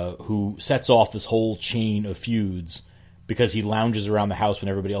 who sets off this whole chain of feuds because he lounges around the house when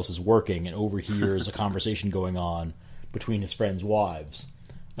everybody else is working and overhears a conversation going on between his friends' wives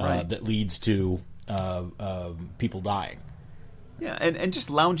that leads to people dying. Yeah, and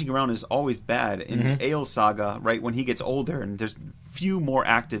just lounging around is always bad. In Egil's saga, right, when he gets older, and there's few more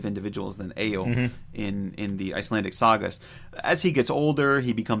active individuals than Egil in the Icelandic sagas. As he gets older,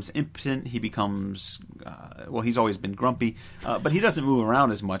 he becomes impotent, he becomes, he's always been grumpy, but he doesn't move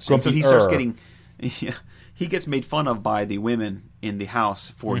around as much. And so he starts getting... he gets made fun of by the women in the house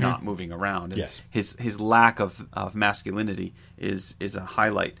for not moving around. And his lack of masculinity is a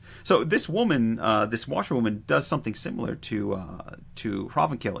highlight. So this woman, this washerwoman, does something similar to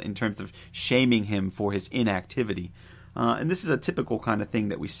Hrafnkel in terms of shaming him for his inactivity. And this is a typical kind of thing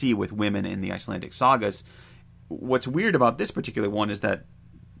that we see with women in the Icelandic sagas. What's weird about this particular one is that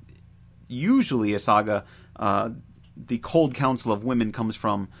usually a saga, the cold counsel of women comes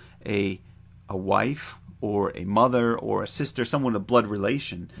from a wife or a mother or a sister, someone of blood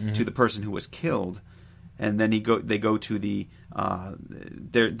relation to the person who was killed, and then they go to the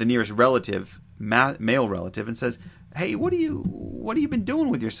nearest relative, male relative, and says, "Hey, what have you been doing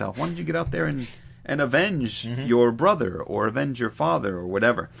with yourself? Why don't you get out there and avenge your brother or avenge your father or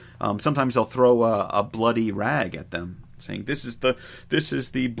whatever?" Sometimes they'll throw a bloody rag at them, saying, "This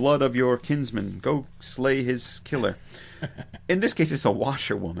is the blood of your kinsman. Go slay his killer." In this case, it's a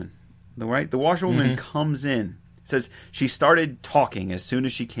washerwoman. Right? The washerwoman comes in, says she started talking as soon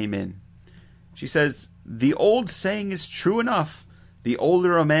as she came in. She says, "The old saying is true enough. The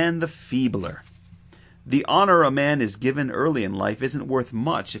older a man, the feebler. The honor a man is given early in life isn't worth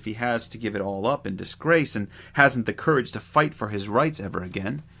much if he has to give it all up in disgrace and hasn't the courage to fight for his rights ever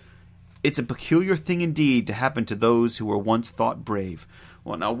again. It's a peculiar thing indeed to happen to those who were once thought brave."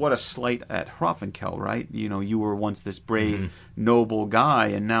 Well, now, what a slight at Hrafnkel, right? You know, you were once this brave, noble guy,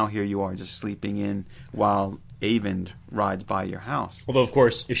 and now here you are just sleeping in while Eyvind rides by your house. Although, of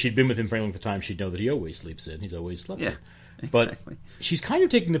course, if she'd been with him for any length of time, she'd know that he always sleeps in. He's always slept in. Exactly. But she's kind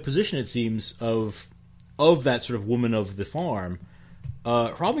of taking the position, it seems, of that sort of woman of the farm.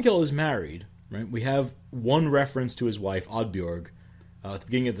 Hrafnkel is married, right? We have one reference to his wife, Oddbjorg, at the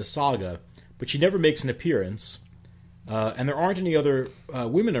beginning of the saga, but she never makes an appearance. And there aren't any other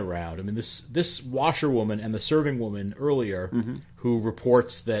women around. I mean, this washerwoman and the serving woman earlier, who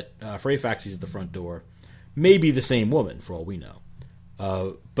reports that Freyfax is at the front door, may be the same woman, for all we know.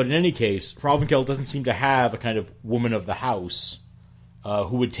 But in any case, Hrafnkel doesn't seem to have a kind of woman of the house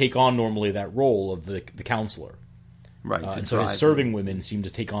who would take on normally that role of the counselor. Right. And so his serving women seem to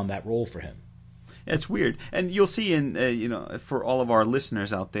take on that role for him. It's weird. And you'll see for all of our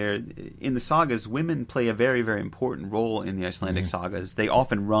listeners out there, in the sagas, women play a very, very important role in the Icelandic sagas. They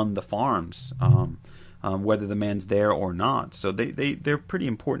often run the farms, whether the man's there or not. So they're pretty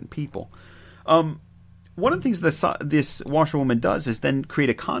important people. One of the things this washerwoman does is then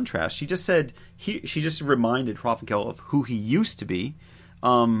create a contrast. She just said, she just reminded Hrafnkel of who he used to be.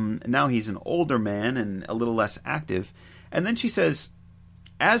 Now he's an older man and a little less active. And then she says,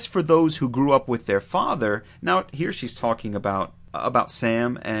 "As for those who grew up with their father," now here she's talking about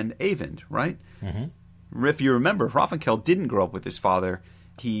Sam and Eyvind, right? If you remember, Hrafnkel didn't grow up with his father.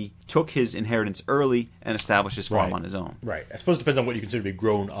 He took his inheritance early and established his farm on his own. Right. I suppose it depends on what you consider to be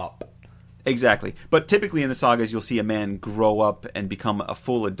grown up. Exactly. But typically in the sagas, you'll see a man grow up and become a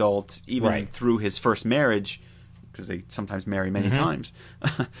full adult, even through his first marriage, because they sometimes marry many times.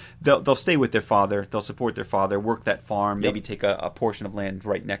 They'll stay with their father, they'll support their father, work that farm, maybe take a portion of land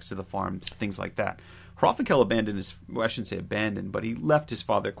right next to the farm, things like that. Hrafnkel I shouldn't say abandoned, but he left his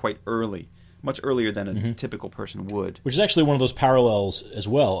father quite early, much earlier than a typical person would. Which is actually one of those parallels as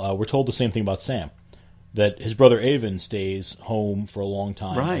well. We're told the same thing about Sam, that his brother Eyvind stays home for a long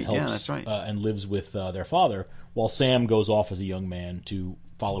time and helps, and lives with their father, while Sam goes off as a young man to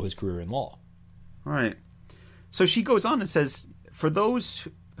follow his career in law. Right. So she goes on and says, "For those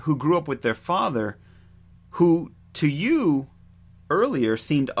who grew up with their father, who to you earlier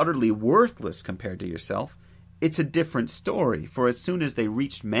seemed utterly worthless compared to yourself, it's a different story. For as soon as they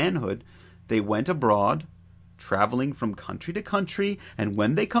reached manhood, they went abroad, traveling from country to country, and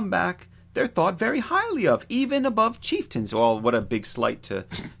when they come back, they're thought very highly of, even above chieftains." Well, what a big slight to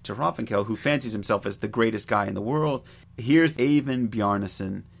Hrafnkel, who fancies himself as the greatest guy in the world. Here's Eyvind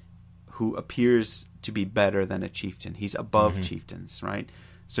Bjarnason, who appears to be better than a chieftain. He's above chieftains, right?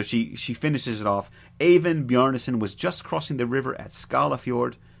 So she finishes it off. "Eyvind Bjarnason was just crossing the river at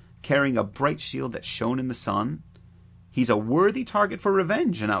Skalafjord, carrying a bright shield that shone in the sun. He's a worthy target for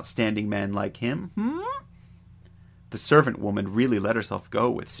revenge, an outstanding man like him. The servant woman really let herself go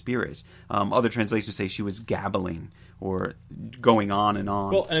with spirit. Other translations say she was gabbling or going on and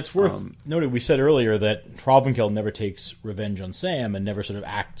on. Well, and it's worth noting, we said earlier that Hrafnkel never takes revenge on Sam and never sort of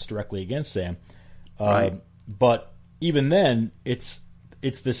acts directly against Sam. Right. But even then, it's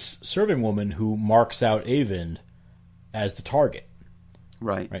this servant woman who marks out Eyvind as the target.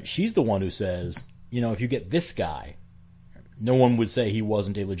 Right. She's the one who says, if you get this guy, no one would say he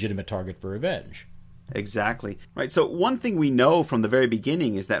wasn't a legitimate target for revenge. Exactly. Right. So one thing we know from the very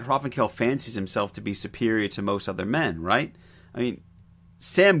beginning is that Hrafnkel fancies himself to be superior to most other men, right? I mean,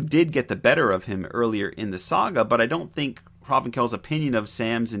 Sam did get the better of him earlier in the saga, but I don't think Hrafnkel's opinion of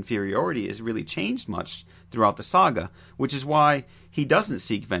Sam's inferiority has really changed much throughout the saga, which is why he doesn't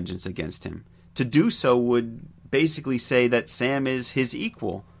seek vengeance against him. To do so would basically say that Sam is his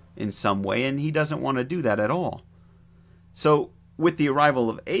equal in some way, and he doesn't want to do that at all. So, with the arrival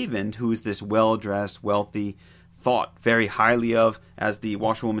of Eyvind, who is this well-dressed, wealthy, thought very highly of, as the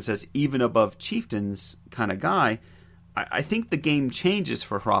washerwoman says, even above chieftains kind of guy, I think the game changes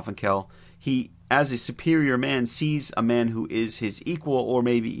for Hrafnkel. He, as a superior man, sees a man who is his equal or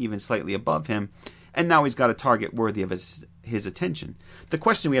maybe even slightly above him, and now he's got a target worthy of his attention. The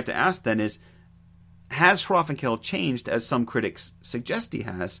question we have to ask then is, has Hrafnkel changed, as some critics suggest he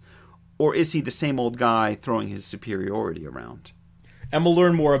has, or is he the same old guy throwing his superiority around? And we'll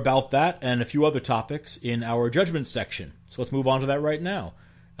learn more about that and a few other topics in our judgment section. So let's move on to that right now.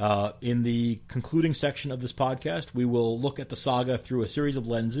 In the concluding section of this podcast, we will look at the saga through a series of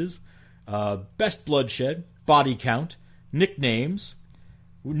lenses. Best bloodshed, body count, nicknames,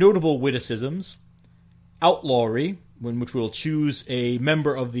 notable witticisms, outlawry, in which we will choose a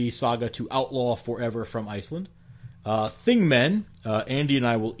member of the saga to outlaw forever from Iceland. Thingmen, Andy and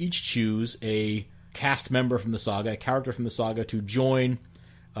I will each choose a cast member from the saga, a character from the saga, to join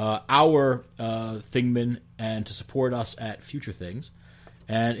our Thingmen and to support us at future things,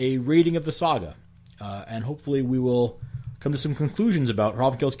 and a rating of the saga. And hopefully we will come to some conclusions about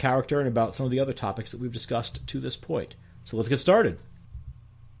Hrafnkel's character and about some of the other topics that we've discussed to this point. So let's get started.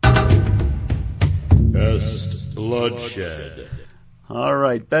 Best bloodshed. All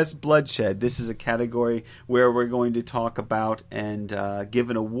right, best bloodshed. This is a category where we're going to talk about and give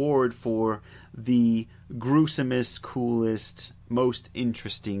an award for the gruesomest, coolest, most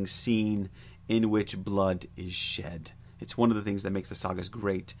interesting scene in which blood is shed. It's one of the things that makes the sagas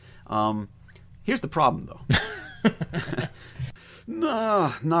great. Here's the problem, though.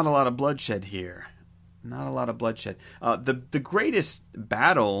 No, not a lot of bloodshed here. Not a lot of bloodshed. The greatest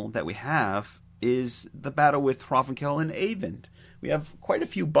battle that we have is the battle with Hrafnkel and Eyvind. We have quite a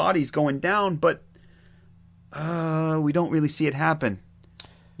few bodies going down, but we don't really see it happen.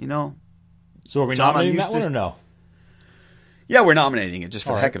 So are we nominating that one or no? Yeah, we're nominating it just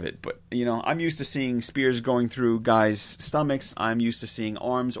for the heck of it. But, I'm used to seeing spears going through guys' stomachs. I'm used to seeing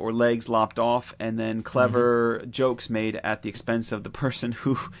arms or legs lopped off and then clever jokes made at the expense of the person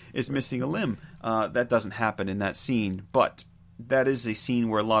who is missing a limb. That doesn't happen in that scene, but that is a scene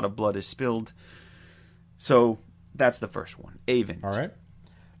where a lot of blood is spilled. So that's the first one, Eyvind. All right.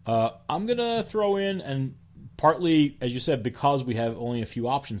 I'm going to throw in, and partly, as you said, because we have only a few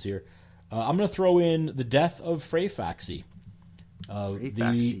options here, I'm going to throw in the death of Freysgoði.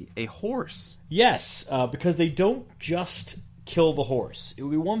 A horse. Yes, because they don't just kill the horse. It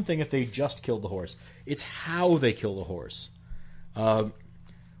would be one thing if they just killed the horse. It's how they kill the horse. The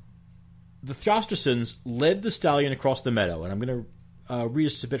Thjastursons led the stallion across the meadow, and I'm going to read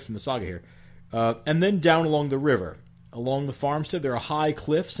just a bit from the saga here. And then down along the river. Along the farmstead there are high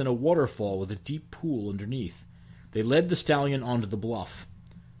cliffs and a waterfall with a deep pool underneath. They led the stallion onto the bluff.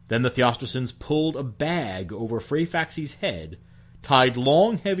 Then the Thjastursons pulled a bag over Freysgoði's head, tied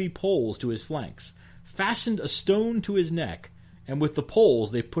long heavy poles to his flanks, fastened a stone to his neck, and with the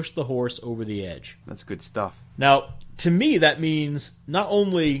poles they pushed the horse over the edge. That's good stuff. Now, to me that means not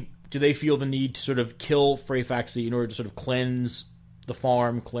only do they feel the need to sort of kill Freysgoði in order to sort of cleanse the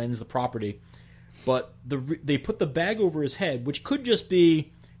farm, cleanse the property, but they put the bag over his head, which could just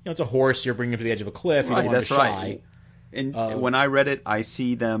be, it's a horse you're bringing to the edge of a cliff, you don't want to shy. Right. And when I read it, I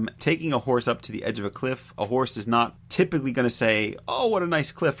see them taking a horse up to the edge of a cliff. A horse is not typically going to say, "Oh, what a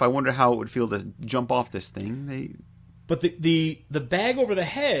nice cliff! I wonder how it would feel to jump off this thing." But the bag over the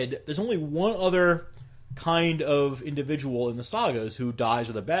head, there's only one other kind of individual in the sagas who dies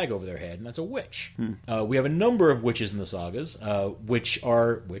with a bag over their head, and that's a witch. We have a number of witches in the sagas, which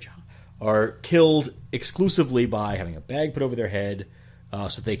are killed exclusively by having a bag put over their head,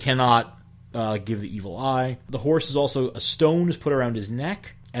 so they cannot give the evil eye. The horse is also, a stone is put around his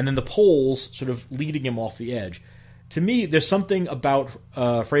neck, and then the poles sort of leading him off the edge. To me, there's something about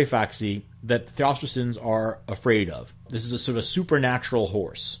Freyfaxi that the Thjostolfsons are afraid of. This is a sort of supernatural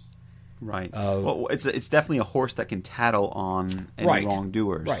horse. Right. Well, it's definitely a horse that can tattle on any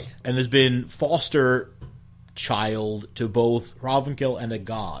wrongdoers. Right. And there's been foster child to both Hrafnkel and a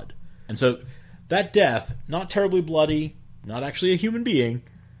god. And so that death, not terribly bloody, not actually a human being,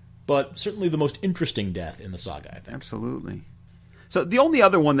 but certainly the most interesting death in the saga, I think. Absolutely. So the only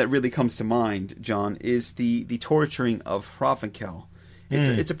other one that really comes to mind, John, is the torturing of Hrafnkel.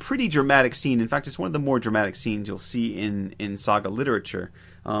 It's a pretty dramatic scene. In fact, it's one of the more dramatic scenes you'll see in saga literature.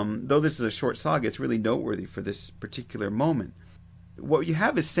 Though this is a short saga, it's really noteworthy for this particular moment. What you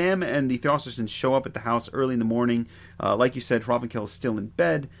have is Sam and the Thjostolfsons show up at the house early in the morning. Like you said, Hrafnkel is still in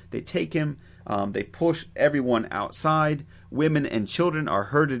bed. They take him. They push everyone outside. Women and children are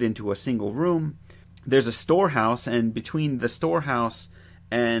herded into a single room. There's a storehouse, and between the storehouse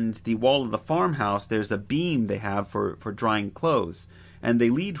and the wall of the farmhouse, there's a beam they have for drying clothes. And they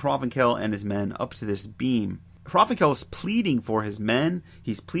lead Hrafnkel and his men up to this beam. Hrafnkel is pleading for his men.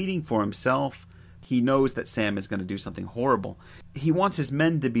 He's pleading for himself. He knows that Sam is going to do something horrible. He wants his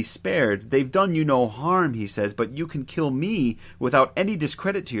men to be spared. They've done you no harm, he says, but you can kill me without any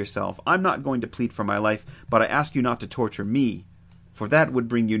discredit to yourself. I'm not going to plead for my life, but I ask you not to torture me, for that would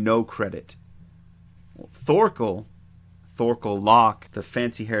bring you no credit. Thorkel Locke, the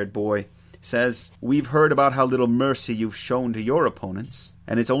fancy-haired boy, says, we've heard about how little mercy you've shown to your opponents,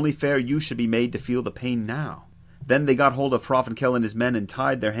 and it's only fair you should be made to feel the pain now. Then they got hold of Hrafnkel and his men and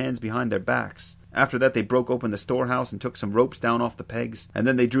tied their hands behind their backs. After that they broke open the storehouse and took some ropes down off the pegs, and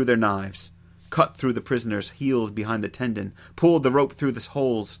then they drew their knives, cut through the prisoners' heels behind the tendon, pulled the rope through the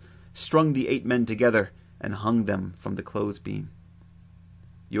holes, strung the 8 men together, and hung them from the clothes beam.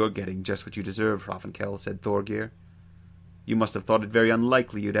 You're getting just what you deserve, Hrafnkel, said Thorgeir. You must have thought it very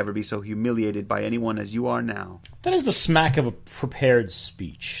unlikely you'd ever be so humiliated by anyone as you are now. That is the smack of a prepared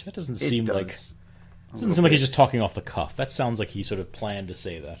speech. That doesn't seem like... Doesn't seem like he's just talking off the cuff. That sounds like he sort of planned to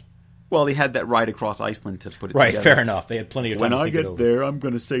say that. Well, he had that ride across Iceland to put it together. Right, fair enough. They had plenty of time to think it over. When I get there, I'm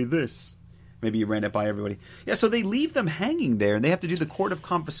going to say this. Maybe he ran it by everybody. Yeah, so they leave them hanging there, and they have to do the court of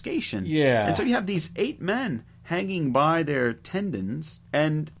confiscation. Yeah. And so you have these 8 men hanging by their tendons,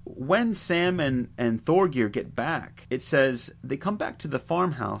 and when Sam and Thorgeir get back, it says they come back to the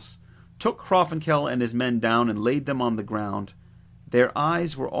farmhouse, took Hrafnkel and his men down and laid them on the ground. Their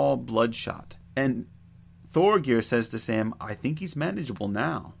eyes were all bloodshot. And Thorgeir says to Sam, I think he's manageable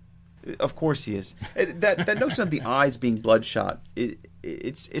now. Of course he is. That notion of the eyes being bloodshot,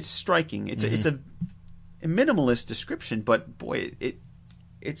 it's striking. It's a minimalist description, but boy,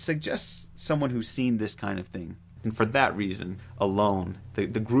 it suggests someone who's seen this kind of thing. And for that reason alone, the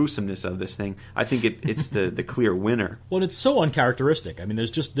gruesomeness of this thing, I think it's the clear winner. Well, and it's so uncharacteristic. I mean,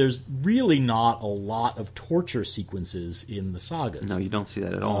 there's really not a lot of torture sequences in the sagas. No, you don't see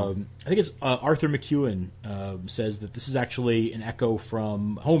that at all. I think it's Arthur McEwen says that this is actually an echo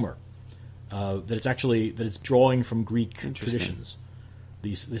from Homer. That it's drawing from Greek traditions.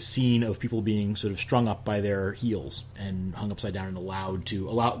 This scene of people being sort of strung up by their heels and hung upside down and allow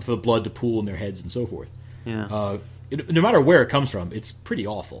for the blood to pool in their heads and so forth. Yeah. No matter where it comes from, it's pretty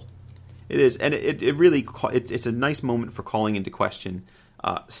awful. It is, and it really it's a nice moment for calling into question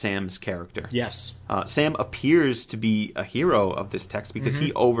Sam's character. Yes. Sam appears to be a hero of this text because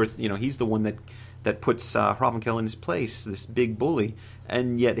he's the one that puts Hrafnkel in his place, this big bully,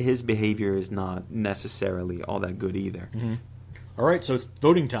 and yet his behavior is not necessarily all that good either. Mm-hmm. All right, so it's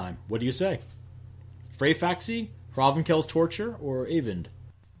voting time. What do you say? Freyfaxi, Hrafnkel's torture, or Eyvind?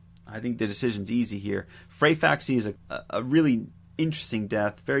 I think the decision's easy here. Freyfaxi is a really interesting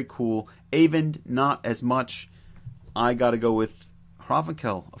death, very cool. Eyvind, not as much. I got to go with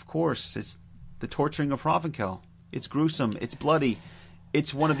Hrafnkel, of course. It's the torturing of Hrafnkel. It's gruesome. It's bloody.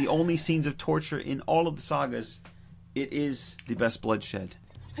 It's one of the only scenes of torture in all of the sagas. It is the best bloodshed.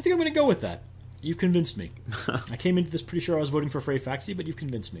 I think I'm going to go with that. You've convinced me. I came into this pretty sure I was voting for Freyfaxi, but you've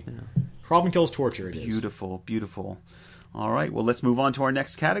convinced me. Yeah. Hrafnkel's torture it is. Beautiful, beautiful. All right, well, let's move on to our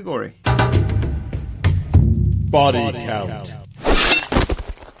next category. Body count.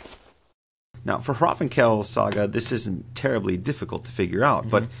 Now, for Hrafnkel's saga, this isn't terribly difficult to figure out,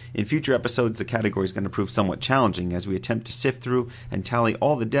 but in future episodes, the category is going to prove somewhat challenging as we attempt to sift through and tally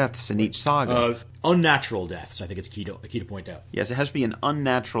all the deaths in each saga. Unnatural deaths, I think it's key to point out. Yes, it has to be an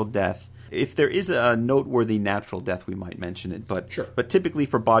unnatural death. If there is a noteworthy natural death, we might mention it. But sure. But typically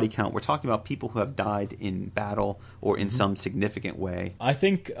for body count, we're talking about people who have died in battle or in some significant way. I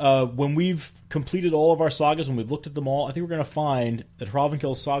think when we've completed all of our sagas, when we've looked at them all, I think we're going to find that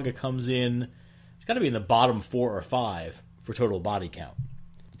Hrafnkel's saga comes in, it's got to be in the bottom 4 or 5 for total body count.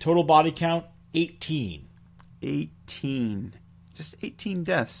 Total body count, 18. 18. Just 18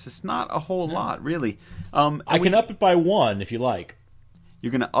 deaths. It's not a whole lot, really. I can up it by 1 if you like.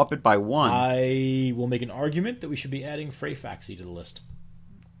 You're going to up it by 1. I will make an argument that we should be adding Freysgoði to the list.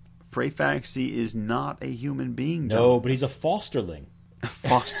 Freysgoði is not a human being, John. No, but he's a fosterling.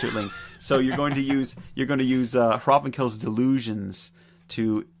 Fosterling. So you're going to use Hrafnkel's delusions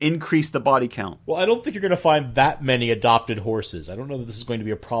to increase the body count. Well, I don't think you're going to find that many adopted horses. I don't know that this is going to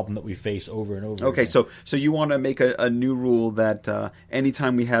be a problem that we face over and over Okay, again. so you want to make a new rule that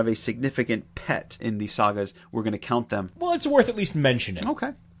anytime we have a significant pet in the sagas, we're going to count them. Well, it's worth at least mentioning.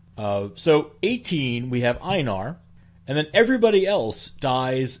 Okay. So 18, we have Einar, and then everybody else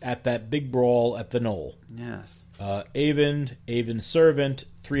dies at that big brawl at the knoll. Yes. Eyvind, Eyvind's servant,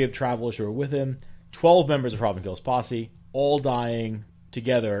 3 of travelers who are with him, 12 members of Hrafnkel's posse, all dying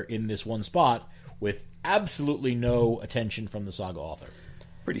together in this one spot with absolutely no attention from the saga author.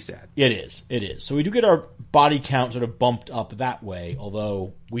 Pretty sad. It is. So we do get our body count sort of bumped up that way,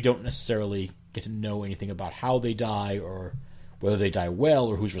 although we don't necessarily get to know anything about how they die or whether they die well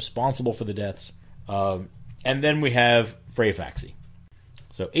or who's responsible for the deaths. And then we have Freysgoði.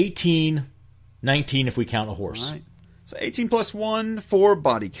 So 18, 19 if we count a horse. All right. So 18 plus 1 for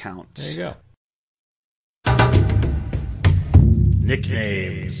body count. There you go.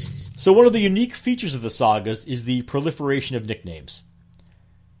 Nicknames. So one of the unique features of the sagas is the proliferation of nicknames.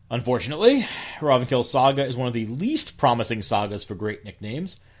 Unfortunately, Hrafnkel's saga is one of the least promising sagas for great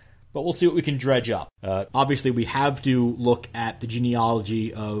nicknames, but we'll see what we can dredge up. Obviously, we have to look at the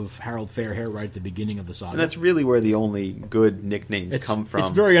genealogy of Harald Fairhair right at the beginning of the saga. And that's really where the only good nicknames come from.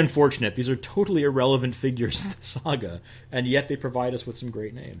 It's very unfortunate. These are totally irrelevant figures of the saga, and yet they provide us with some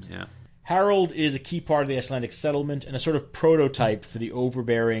great names. Yeah. Harald is a key part of the Icelandic settlement and a sort of prototype for the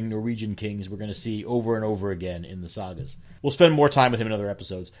overbearing Norwegian kings we're going to see over and over again in the sagas. We'll spend more time with him in other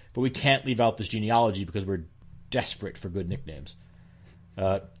episodes, but we can't leave out this genealogy because we're desperate for good nicknames.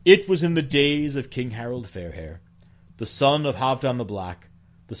 It was in the days of King Harald Fairhair, the son of Halfdan the Black,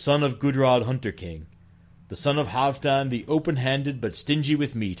 the son of Gudrod Hunter King, the son of Halfdan the open-handed but stingy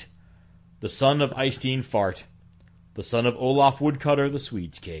with meat, the son of Eystein Fart, the son of Olaf Woodcutter the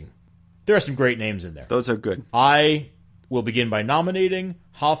Swedes King. There are some great names in there. Those are good. I will begin by nominating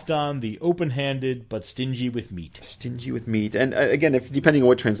Halfdan the open-handed but stingy with meat. Stingy with meat. And again, depending on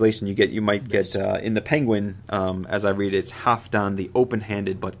what translation you get, you might get, in the Penguin, as I read it, it's Halfdan the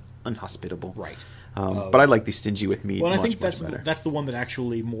open-handed but unhospitable. Right. But I like the stingy with meat well, much, I think better. that's the one that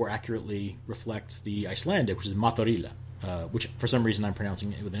actually more accurately reflects the Icelandic, which is Matarilla, which for some reason I'm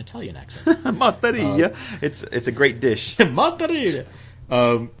pronouncing it with an Italian accent. Matarilla. It's a great dish. Matarilla.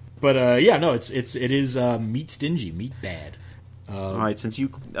 It is meat stingy, meat bad. All right, since you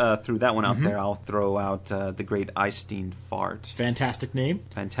threw that one out there, I'll throw out the great Eystein Fart. Fantastic name.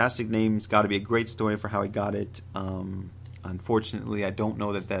 Fantastic name's got to be a great story for how he got it. Unfortunately, I don't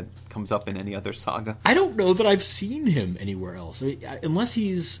know that comes up in any other saga. I don't know that I've seen him anywhere else. I mean, unless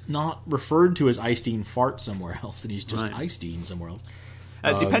he's not referred to as Eystein Fart somewhere else, and he's just Eystein somewhere else.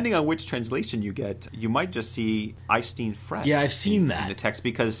 Depending on which translation you get, you might just see Eystein Fret. Yeah, I've seen that in the text,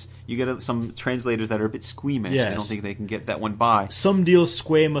 because you get some translators that are a bit squeamish. Yes. They don't think they can get that one by. Some deal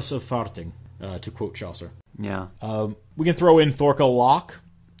squamous of farting, to quote Chaucer. Yeah. We can throw in Thorkel Locke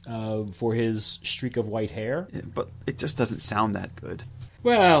for his streak of white hair. Yeah, but it just doesn't sound that good.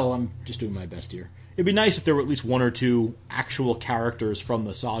 Well, I'm just doing my best here. It'd be nice if there were at least 1 or 2 actual characters from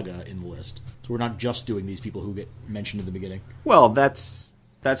the saga in the list. So we're not just doing these people who get mentioned in the beginning. Well, that's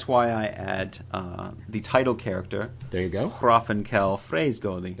why I add the title character. There you go. Hrafnkel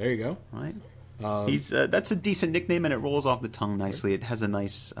Freysgoði. There you go. Right. He's that's a decent nickname, and it rolls off the tongue nicely. It has a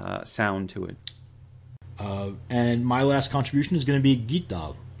nice sound to it. And my last contribution is going to be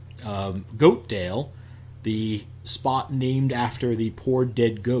Gitdal. Goatdale, the spot named after the poor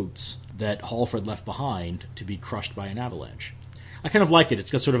dead goats that Hallfred left behind to be crushed by an avalanche. I kind of like it. It's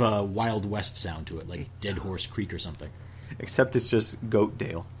got sort of a Wild West sound to it, like Dead Horse Creek or something. Except it's just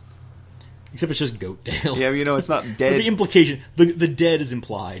Goatdale. Except it's just Goatdale. Yeah, it's not dead. The implication, the dead is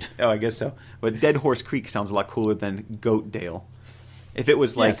implied. Oh, I guess so. But Dead Horse Creek sounds a lot cooler than Goatdale. If it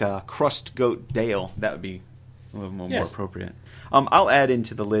was like Crust Goat Dale, that would be a little more appropriate. I'll add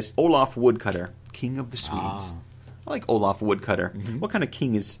into the list Olaf Woodcutter, King of the Swedes. I like Olaf Woodcutter. Mm-hmm. What kind of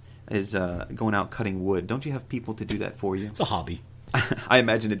king is going out cutting wood? Don't you have people to do that for you? It's a hobby. I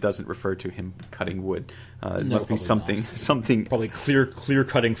imagine it doesn't refer to him cutting wood. It must be something. Probably clear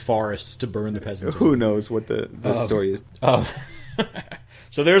cutting forests to burn the peasants. Who knows what the story is?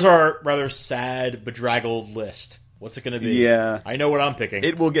 So there's our rather sad, bedraggled list. What's it going to be? Yeah. I know what I'm picking.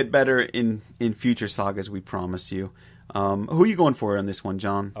 It will get better in future sagas, we promise you. Who are you going for on this one,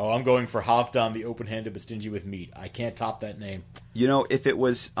 John? Oh, I'm going for Halfdan, the open-handed but stingy with meat. I can't top that name. You know, if it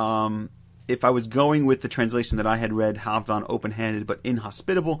was... if I was going with the translation that I had read, Halfdan, open-handed but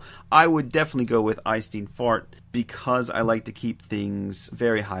inhospitable, I would definitely go with Iceland Fart because I like to keep things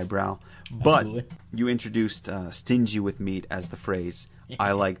very highbrow. But Absolutely. you introduced stingy with meat as the phrase.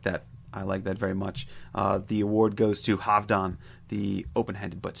 I like that. I like that very much. The award goes to Halfdan, the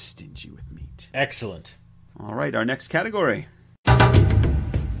open-handed but stingy with meat. Excellent. All right, our next category.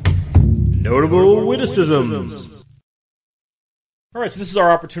 Notable witticisms. All right, so this is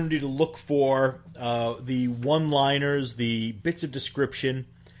our opportunity to look for the one-liners, the bits of description,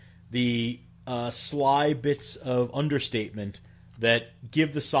 the sly bits of understatement that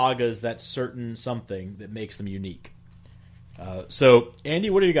give the sagas that certain something that makes them unique. So,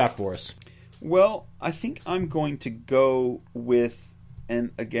 Andy, what do you got for us? Well, I think I'm going to go with, and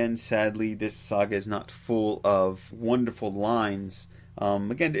again, sadly, this saga is not full of wonderful lines.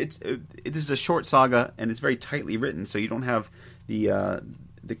 Again, this is a short saga, and it's very tightly written, so you don't have the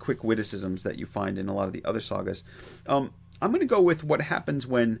quick witticisms that you find in a lot of the other sagas. I'm going to go with what happens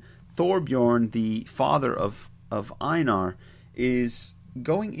when Thorbjorn, the father of Einar, is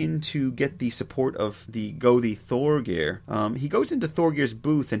going in to get the support of the Gothi Thorgeir. He goes into Thorgeir's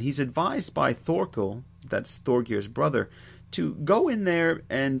booth, and he's advised by Thorkel, that's Thorgeir's brother, to go in there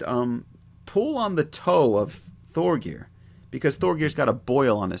and pull on the toe of Thorgeir, because Thorgeir's got a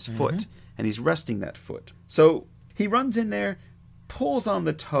boil on his foot, and he's resting that foot. So he runs in there, pulls on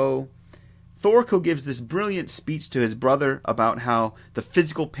the toe. Thorkel gives this brilliant speech to his brother about how the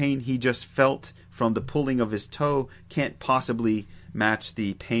physical pain he just felt from the pulling of his toe can't possibly match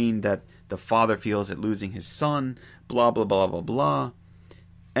the pain that the father feels at losing his son, blah, blah, blah, blah, blah.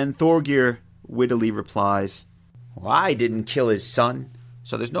 And Thorgeir wittily replies, "Well, I didn't kill his son,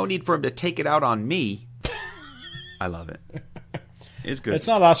 so there's no need for him to take it out on me." I love it. It's good. It's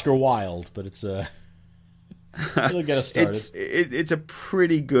not Oscar Wilde, but it's it'll get us started. It's a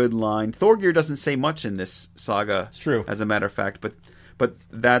pretty good line. Thorgeir doesn't say much in this saga. It's true, as a matter of fact, but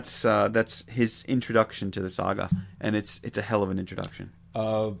that's his introduction to the saga, and it's a hell of an introduction.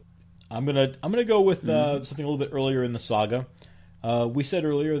 I'm gonna go with something a little bit earlier in the saga. We said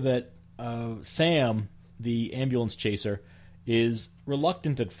earlier that Sam, the ambulance chaser, is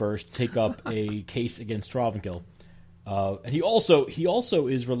reluctant at first to take up a case against Hrafnkel. And he also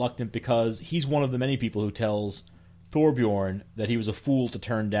is reluctant because he's one of the many people who tells Thorbjorn that he was a fool to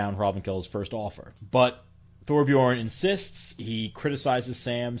turn down Hrafnkel's first offer. But Thorbjorn insists. He criticizes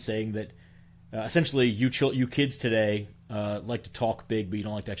Sam, saying that essentially you kids today like to talk big, but you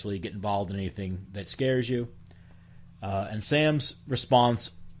don't like to actually get involved in anything that scares you. And Sam's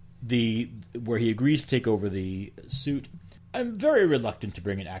response, where he agrees to take over the suit, "I'm very reluctant to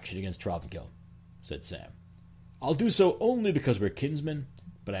bring an action against Hrafnkel," said Sam. "I'll do so only because we're kinsmen,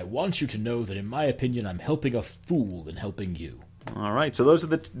 but I want you to know that in my opinion I'm helping a fool in helping you." All right, so those are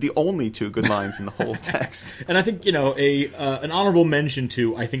the only two good lines in the whole text. And I think, an honorable mention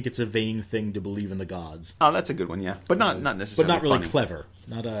to, I think it's a vain thing to believe in the gods. Oh, that's a good one, yeah. But not necessarily But not really funny. clever.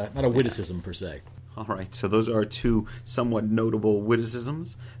 Not a witticism per se. All right, so those are two somewhat notable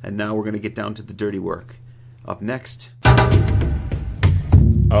witticisms, and now we're going to get down to the dirty work. Up next...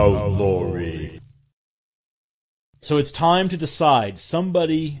 Outlawry. So it's time to decide.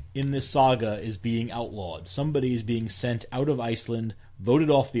 Somebody in this saga is being outlawed. Somebody is being sent out of Iceland, voted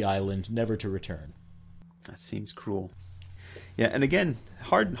off the island, never to return. That seems cruel. Yeah, and again,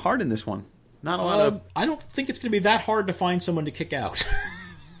 hard in this one. Not a lot of... I don't think it's going to be that hard to find someone to kick out.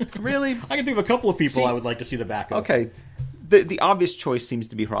 Really? I can think of a couple of people I would like to see the back of. Okay. The obvious choice seems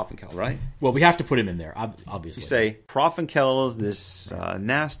to be Hrafnkel, right? Well, we have to put him in there, obviously. You say, Hrafnkel's this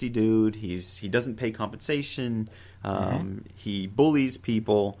nasty dude. He doesn't pay compensation. He bullies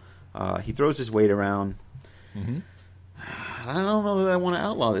people. He throws his weight around. I don't know that I want to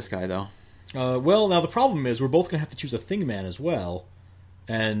outlaw this guy, though. Well, now the problem is we're both going to have to choose a Thing Man as well.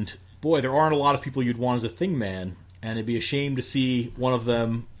 And, boy, there aren't a lot of people you'd want as a Thing Man. And it'd be a shame to see one of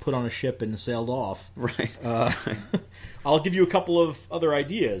them put on a ship and sailed off. Right. I'll give you a couple of other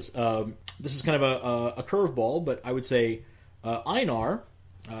ideas. This is kind of a curveball, but I would say Einar,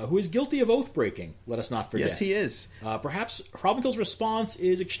 who is guilty of oath-breaking, let us not forget. Yes, he is. Perhaps Hrafnkel's response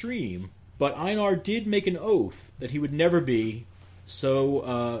is extreme, but Einar did make an oath that he would never be so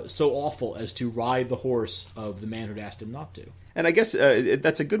awful as to ride the horse of the man who'd asked him not to. And I guess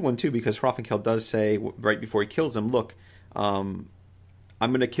that's a good one, too, because Hrafnkel does say, right before he kills him, look, I'm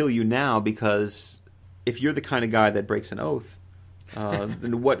going to kill you now because if you're the kind of guy that breaks an oath,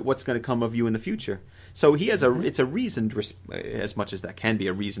 then what's going to come of you in the future? So he has it's a reasoned, as much as that can be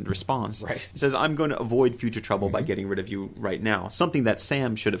a reasoned response. Right. He says, I'm going to avoid future trouble by getting rid of you right now. Something that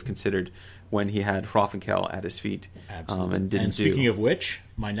Sam should have considered when he had Hrafnkel at his feet. Absolutely. And didn't speaking do. of which,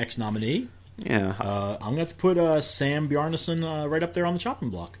 my next nominee, Yeah. I'm going to put Sam Bjarnason right up there on the chopping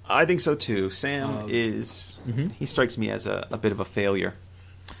block. I think so too. Sam he strikes me as a bit of a failure.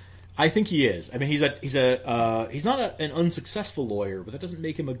 I think he is. I mean, he's not an unsuccessful lawyer, but that doesn't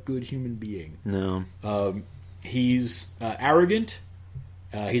make him a good human being. No. He's arrogant.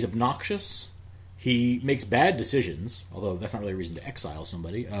 He's obnoxious. He makes bad decisions, although that's not really a reason to exile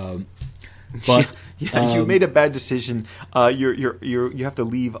somebody. But you made a bad decision. You have to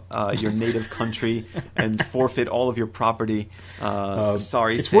leave your native country and forfeit all of your property.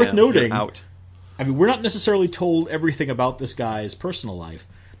 Sorry, it's Sam, worth noting. you're out. I mean, we're not necessarily told everything about this guy's personal life,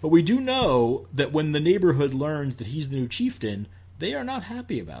 but we do know that when the neighborhood learns that he's the new chieftain, they are not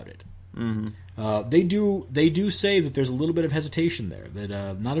happy about it. Mm-hmm. They do say that there's a little bit of hesitation there.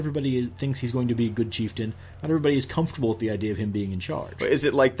 That not everybody thinks he's going to be a good chieftain. Not everybody is comfortable with the idea of him being in charge. Is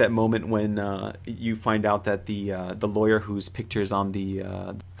it like that moment when you find out that the lawyer whose picture's on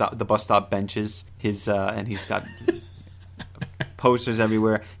the bus stop benches, and he's got posters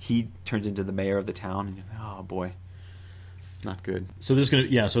everywhere, he turns into the mayor of the town, and you're like, oh boy, not good. So this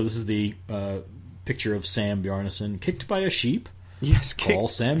is the picture of Sam Bjarnason kicked by a sheep. Yes, Call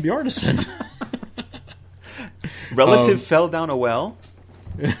Sam Bjarnason. Relative fell down a well.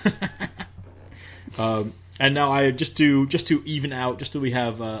 And now I just to even out, just so we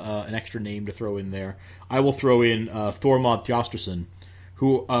have an extra name to throw in there, I will throw in Thormod Thjastrosson,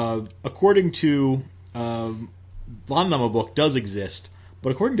 who, according to Landnáma book, does exist,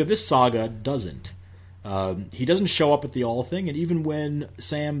 but according to this saga, doesn't. He doesn't show up at the All Thing, and even when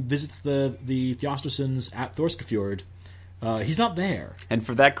Sam visits the Thjastrosons at Thorskafjord, he's not there. And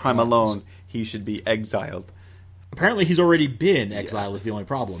for that crime alone, he should be exiled. Apparently, he's already been exiled. Is the only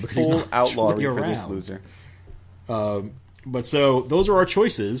problem because Full he's not outlawry really for this around. loser. But so those are our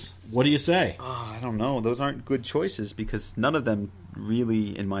choices. What do you say? I don't know. Those aren't good choices because none of them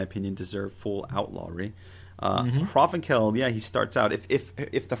really, in my opinion, deserve full outlawry. Hrafnkel, he starts out. If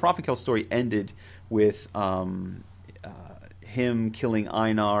the Hrafnkel story ended with him killing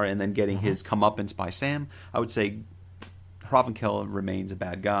Einar and then getting his comeuppance by Sam, I would say Hrafnkel remains a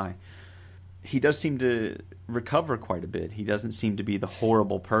bad guy. He does seem to recover quite a bit. He doesn't seem to be the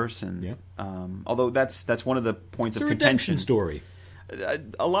horrible person. Yeah. Although that's one of the points It's of a redemption contention. story.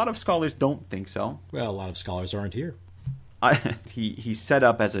 A lot of scholars don't think so. Well, a lot of scholars aren't here. He's set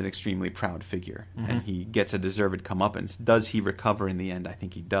up as an extremely proud figure, and he gets a deserved comeuppance. Does he recover in the end? I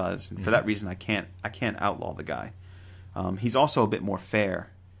think he does, and for that reason, I can't outlaw the guy. He's also a bit more fair.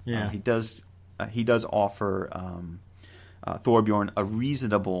 Yeah. He does offer Thorbjorn a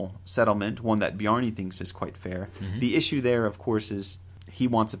reasonable settlement, one that Bjarni thinks is quite fair. The issue there, of course, is he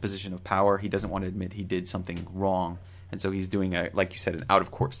wants a position of power. He doesn't want to admit he did something wrong, and so he's doing like you said, an out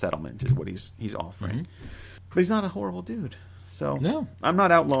of court settlement is what he's offering. But he's not a horrible dude. So No. I'm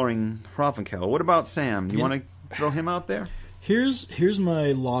not outlawing Hrafnkel. What about Sam? You want to throw him out there? Here's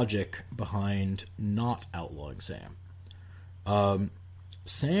my logic behind not outlawing Sam.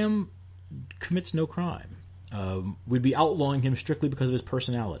 Sam commits no crime. We'd be outlawing him strictly because of his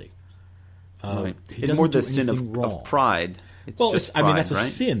personality. Right. He It's doesn't more do the sin anything wrong. of pride. It's Well, just I mean pride, that's a right?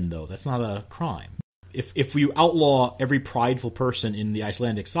 sin, though. That's not a crime. If you outlaw every prideful person in the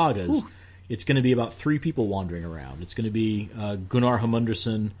Icelandic sagas, it's going to be about 3 people wandering around. It's going to be Gunnar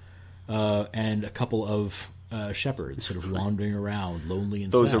Hamunderson and a couple of shepherds sort of wandering around, lonely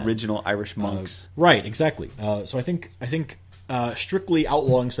and Those sad. original Irish monks. Right, exactly. So I think strictly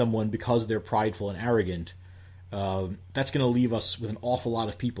outlawing someone because they're prideful and arrogant, that's going to leave us with an awful lot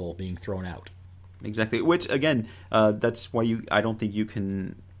of people being thrown out. Exactly. Which again, that's why I don't think you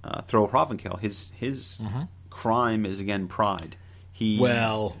can throw Hrafnkel. His crime is again pride.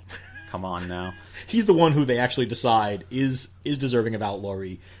 Well, come on now. he's the one who they actually decide is deserving of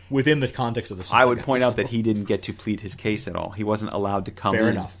outlawry within the context of the saga. I would point out that he didn't get to plead his case at all. He wasn't allowed to come in. Fair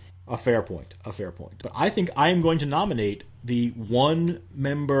enough. A fair point. But I think I am going to nominate the one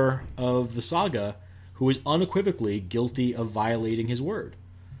member of the saga who is unequivocally guilty of violating his word.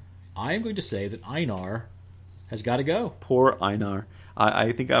 I am going to say that Einar has got to go. Poor Einar.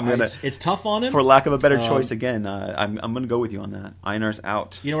 I think I'm gonna. It's tough on him. For lack of a better choice, again, I'm gonna go with you on that. Einar's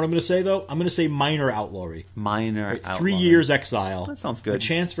out. You know what I'm going to say though? I'm going to say minor outlawry. Minor outlawry. 3 years exile. That sounds good. A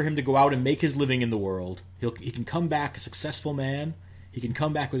chance for him to go out and make his living in the world. He can come back a successful man. He can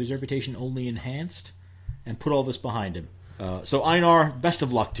come back with his reputation only enhanced, and put all this behind him. So Einar, best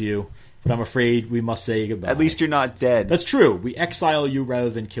of luck to you. but I'm afraid we must say goodbye. At least you're not dead. That's true. We exile you rather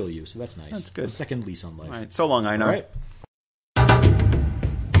than kill you, so that's nice. That's good. A second lease on life. All right, so long, Einar. All right.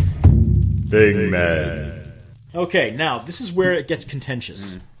 Thing Man. Okay, now this is where it gets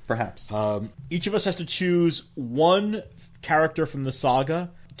contentious. Perhaps. Each of us has to choose one character from the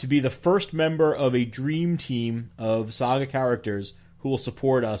saga to be the first member of a dream team of saga characters who will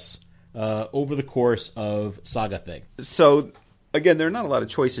support us over the course of Saga Thing. So, again, there are not a lot of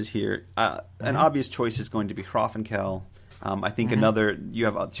choices here. An obvious choice is going to be Hrafnkel. I think you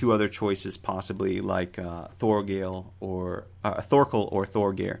have two other choices possibly, like Thorgil or Thorkel or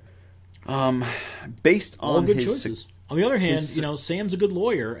Thorgeir. Based on All good his choices. On the other hand, Sam's a good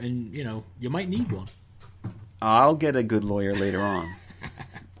lawyer, and you might need one. I'll get a good lawyer later on.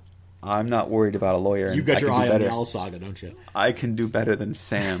 I'm not worried about a lawyer. You've got your eye on the Owl Saga, don't you? I can do better than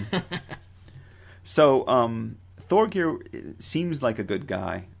Sam. So, Thorgeir seems like a good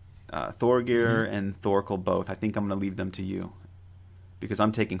guy. Thorgeir and Thorkel both. I think I'm going to leave them to you. Because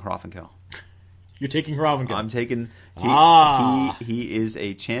I'm taking Hrafnkel. You're taking Hrafnkel. I'm taking... He is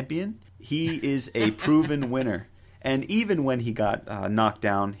a champion. He is a proven winner. And even when he got knocked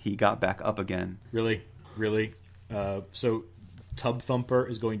down, he got back up again. Really? So Tub Thumper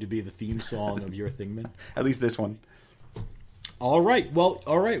is going to be the theme song of your Thingman? At least this one. All right. Well,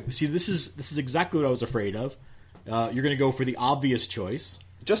 all right. See, this is exactly what I was afraid of. You're going to go for the obvious choice.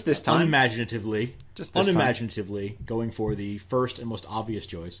 Just this time. Unimaginatively. Going for the first and most obvious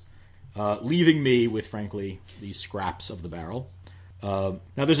choice. Leaving me with, frankly, the scraps of the barrel. Now,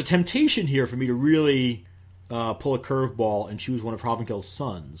 there's a temptation here for me to really pull a curveball and choose one of Hrafnkel's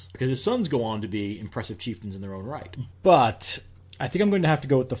sons, because his sons go on to be impressive chieftains in their own right. But I think I'm going to have to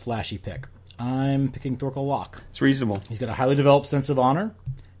go with the flashy pick. I'm picking Thorkel Locke. It's reasonable. He's got a highly developed sense of honor.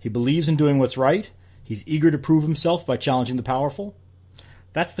 He believes in doing what's right. He's eager to prove himself by challenging the powerful.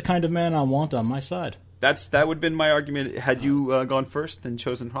 That's the kind of man I want on my side. That would have been my argument. Had you gone first and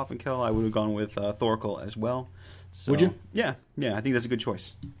chosen Hrafnkel, I would have gone with Thorkel as well. So, would you? Yeah. I think that's a good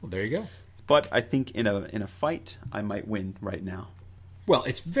choice. Well, there you go. But I think in a fight, I might win right now. Well,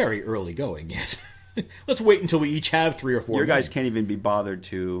 it's very early going yet. Let's wait until we each have 3 or 4. Your guys can't even be bothered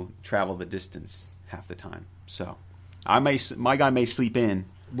to travel the distance half the time. So, my guy may sleep in.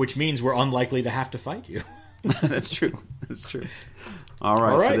 Which means we're unlikely to have to fight you. That's true. All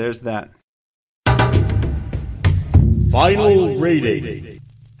right, so there's that. Final rating.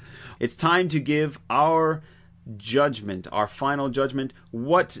 It's time to give our judgment, our final judgment.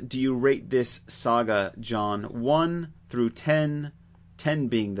 What do you rate this saga, John? 1 through 10, 10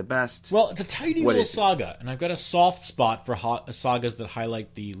 being the best. Well, it's a tidy little saga, and I've got a soft spot for sagas that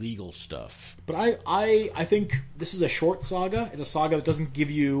highlight the legal stuff. But I think this is a short saga. It's a saga that doesn't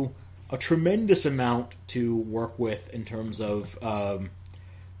give you a tremendous amount to work with in terms of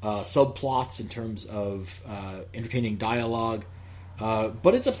subplots, in terms of entertaining dialogue.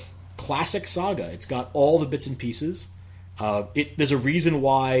 But it's a classic saga. It's got all the bits and pieces. There's a reason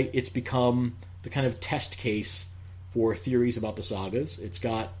why it's become the kind of test case for theories about the sagas. It's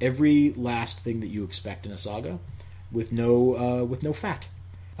got every last thing that you expect in a saga, with no fat.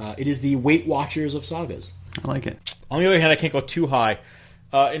 It is the Weight Watchers of sagas. I like it. On the other hand, I can't go too high.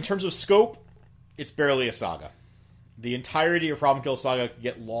 In terms of scope, it's barely a saga. The entirety of Hrafnkel Saga could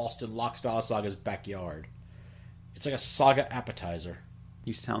get lost in Lockstyle Saga's backyard. It's like a saga appetizer.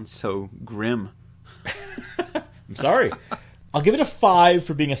 You sound so grim. I'm sorry. I'll give it a 5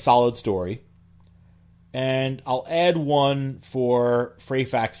 for being a solid story. And I'll add 1 for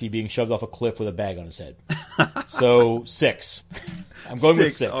Freysgoði being shoved off a cliff with a bag on his head. So 6. I'm going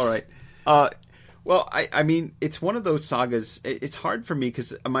with 6. All right. Well, I mean, it's one of those sagas. It's hard for me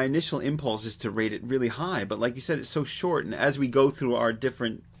because my initial impulse is to rate it really high. But like you said, it's so short. And as we go through our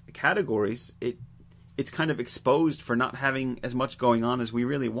different categories, it's kind of exposed for not having as much going on as we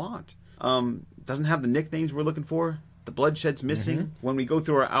really want. Doesn't have the nicknames we're looking for. The bloodshed's missing. Mm-hmm. When we go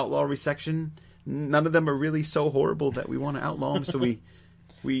through our outlaw resection, none of them are really so horrible that we want to outlaw them. So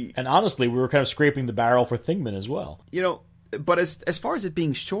we and honestly, we were kind of scraping the barrel for Thingman as well. But as far as it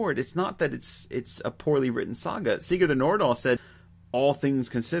being short, it's not that it's a poorly written saga. Sigurd the Nordahl said, all things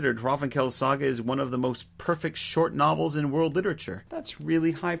considered, Hrafnkel's saga is one of the most perfect short novels in world literature. That's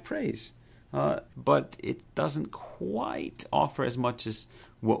really high praise. But it doesn't quite offer as much as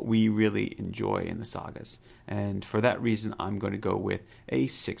what we really enjoy in the sagas. And for that reason, I'm going to go with a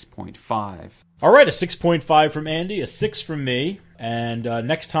 6.5. All right, a 6.5 from Andy, a 6 from me. And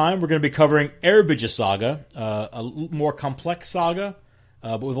next time, we're going to be covering Erbija Saga, a more complex saga,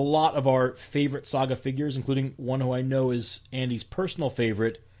 but with a lot of our favorite saga figures, including one who I know is Andy's personal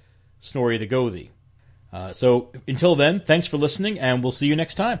favorite, Snorri the Gothi. So until then, thanks for listening, and we'll see you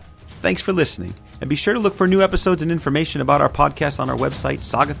next time. Thanks for listening, and be sure to look for new episodes and information about our podcast on our website,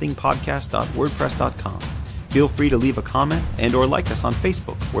 sagathingpodcast.wordpress.com. Feel free to leave a comment and or like us on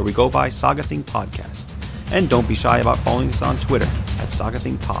Facebook, where we go by Saga Thing Podcast. And don't be shy about following us on Twitter at Saga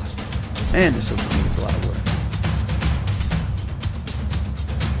Thing Pod. And the social media is a lot of work.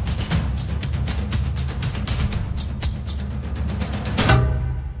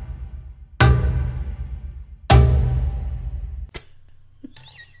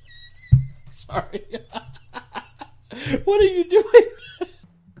 Sorry. What are you doing?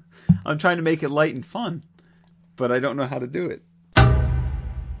 I'm trying to make it light and fun, but I don't know how to do it.